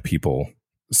band people,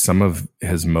 some of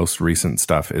his most recent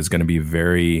stuff is going to be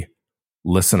very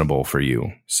listenable for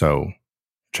you. So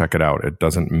check it out. It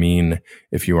doesn't mean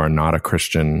if you are not a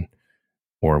Christian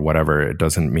or whatever, it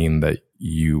doesn't mean that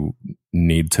you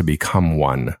need to become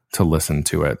one to listen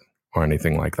to it or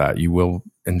anything like that. You will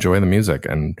enjoy the music,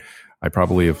 and I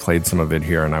probably have played some of it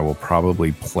here, and I will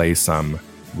probably play some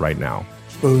right now.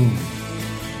 Boom.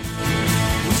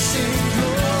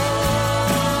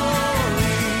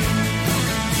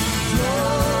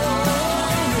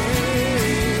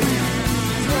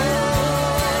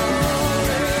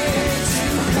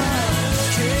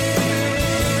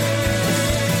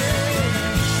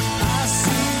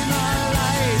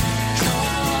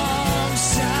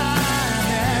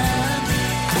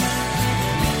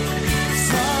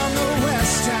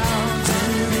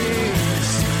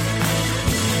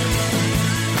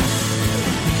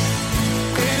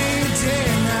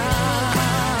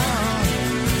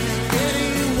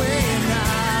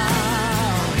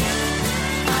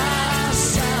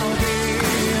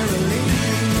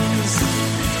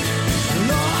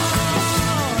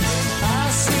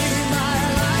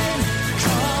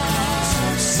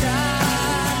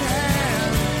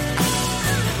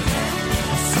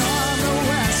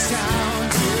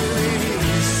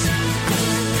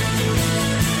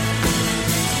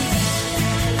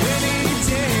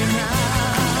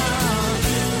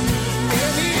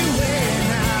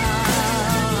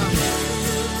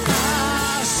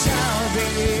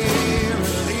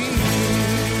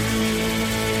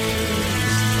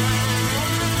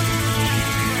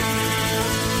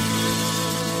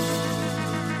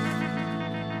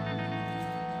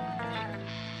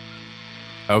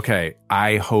 Okay,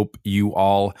 I hope you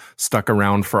all stuck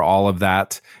around for all of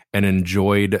that and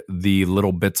enjoyed the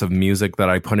little bits of music that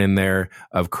I put in there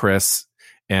of Chris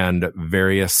and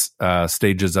various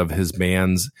stages of his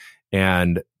bands.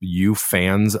 And you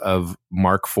fans of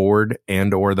Mark Ford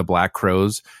and or the Black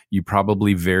Crowes, you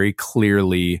probably very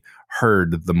clearly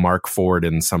heard the Mark Ford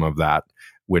in some of that,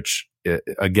 which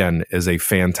again is a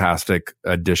fantastic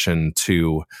addition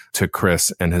to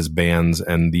Chris and his bands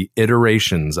and the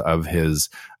iterations of his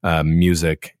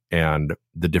music and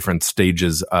the different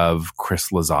stages of Chris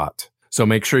Lizotte. So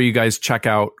make sure you guys check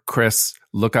out Chris.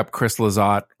 Look up Chris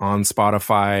Lizotte on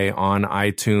Spotify, on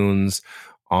iTunes,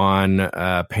 on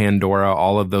Pandora,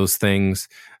 all of those things.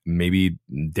 Maybe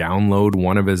download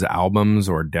one of his albums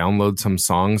or download some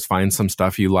songs, find some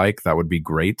stuff you like. That would be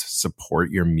great.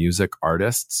 Support your music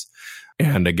artists.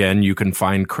 And again, you can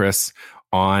find Chris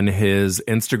on his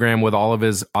Instagram with all of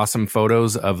his awesome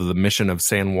photos of the Mission of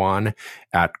San Juan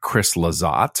at Chris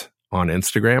Lizotte on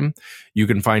Instagram. You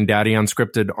can find Daddy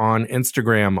Unscripted on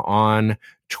Instagram, on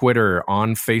Twitter,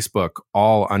 on Facebook,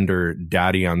 all under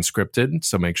Daddy Unscripted.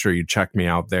 So make sure you check me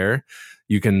out there.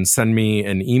 You can send me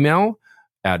an email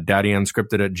at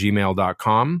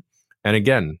daddyunscripted@gmail.com. And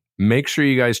again, make sure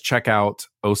you guys check out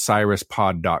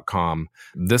osirispod.com.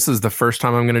 This is the first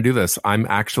time I'm going to do this. I'm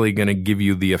actually going to give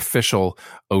you the official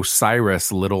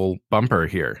Osiris little bumper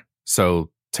here.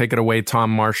 So take it away, Tom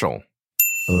Marshall.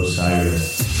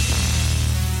 Osiris.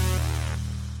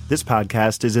 This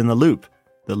podcast is in the loop.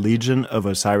 the Legion of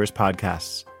Osiris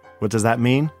podcasts. What does that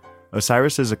mean?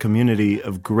 Osiris is a community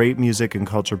of great music and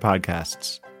culture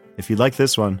podcasts. If you like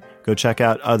this one, go check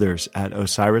out others at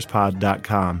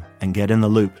osirispod.com and get in the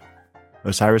loop.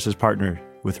 Osiris is partnered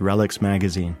with Relics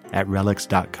Magazine at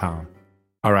relics.com.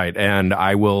 All right. And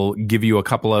I will give you a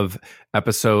couple of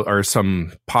episodes or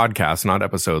some podcasts, not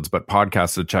episodes, but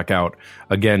podcasts to check out.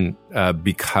 Again,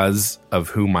 because of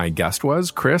who my guest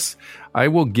was, Chris, I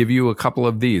will give you a couple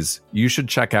of these. You should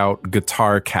check out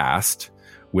Guitar Cast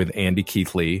with Andy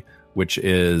Keithley, which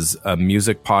is a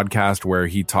music podcast where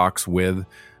he talks with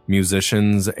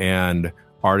musicians and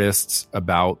artists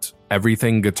about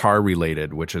everything guitar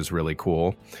related, which is really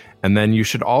cool. And then you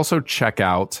should also check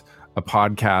out a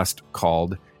podcast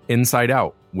called Inside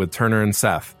Out with Turner and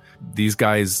Seth. These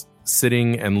guys,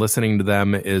 sitting and listening to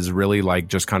them is really like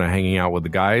just kind of hanging out with the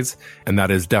guys. And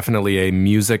that is definitely a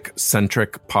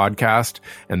music-centric podcast.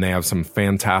 And they have some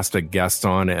fantastic guests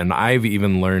on. And I've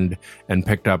even learned and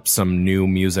picked up some new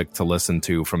music to listen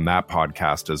to from that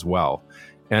podcast as well.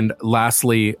 And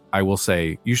lastly, I will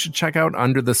say you should check out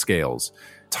Under the Scales.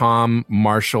 Tom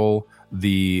Marshall,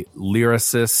 the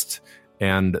lyricist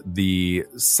and the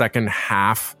second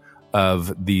half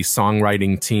of the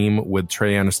songwriting team with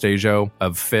Trey Anastasio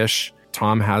of Fish.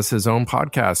 Tom has his own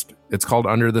podcast. It's called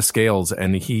Under the Scales,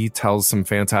 and he tells some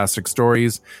fantastic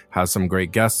stories, has some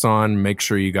great guests on. Make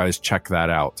sure you guys check that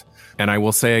out. And I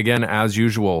will say again, as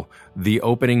usual, the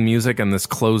opening music and this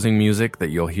closing music that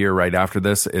you'll hear right after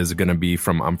this is going to be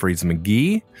from Umphrey's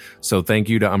McGee. So thank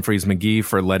you to Umphrey's McGee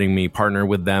for letting me partner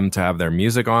with them to have their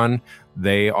music on.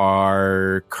 They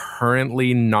are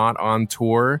currently not on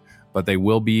tour, but they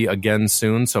will be again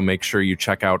soon. So make sure you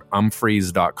check out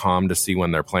umphreys.com to see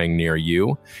when they're playing near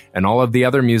you. And all of the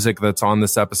other music that's on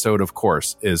this episode, of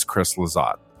course, is Chris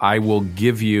Lizotte. I will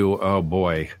give you, oh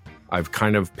boy, I've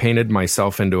kind of painted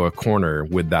myself into a corner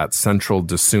with that Central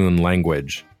Dissoon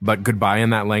language. But goodbye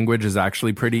in that language is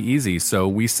actually pretty easy. So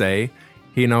we say,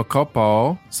 hino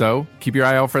kopo. So keep your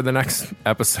eye out for the next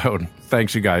episode.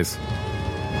 Thanks, you guys.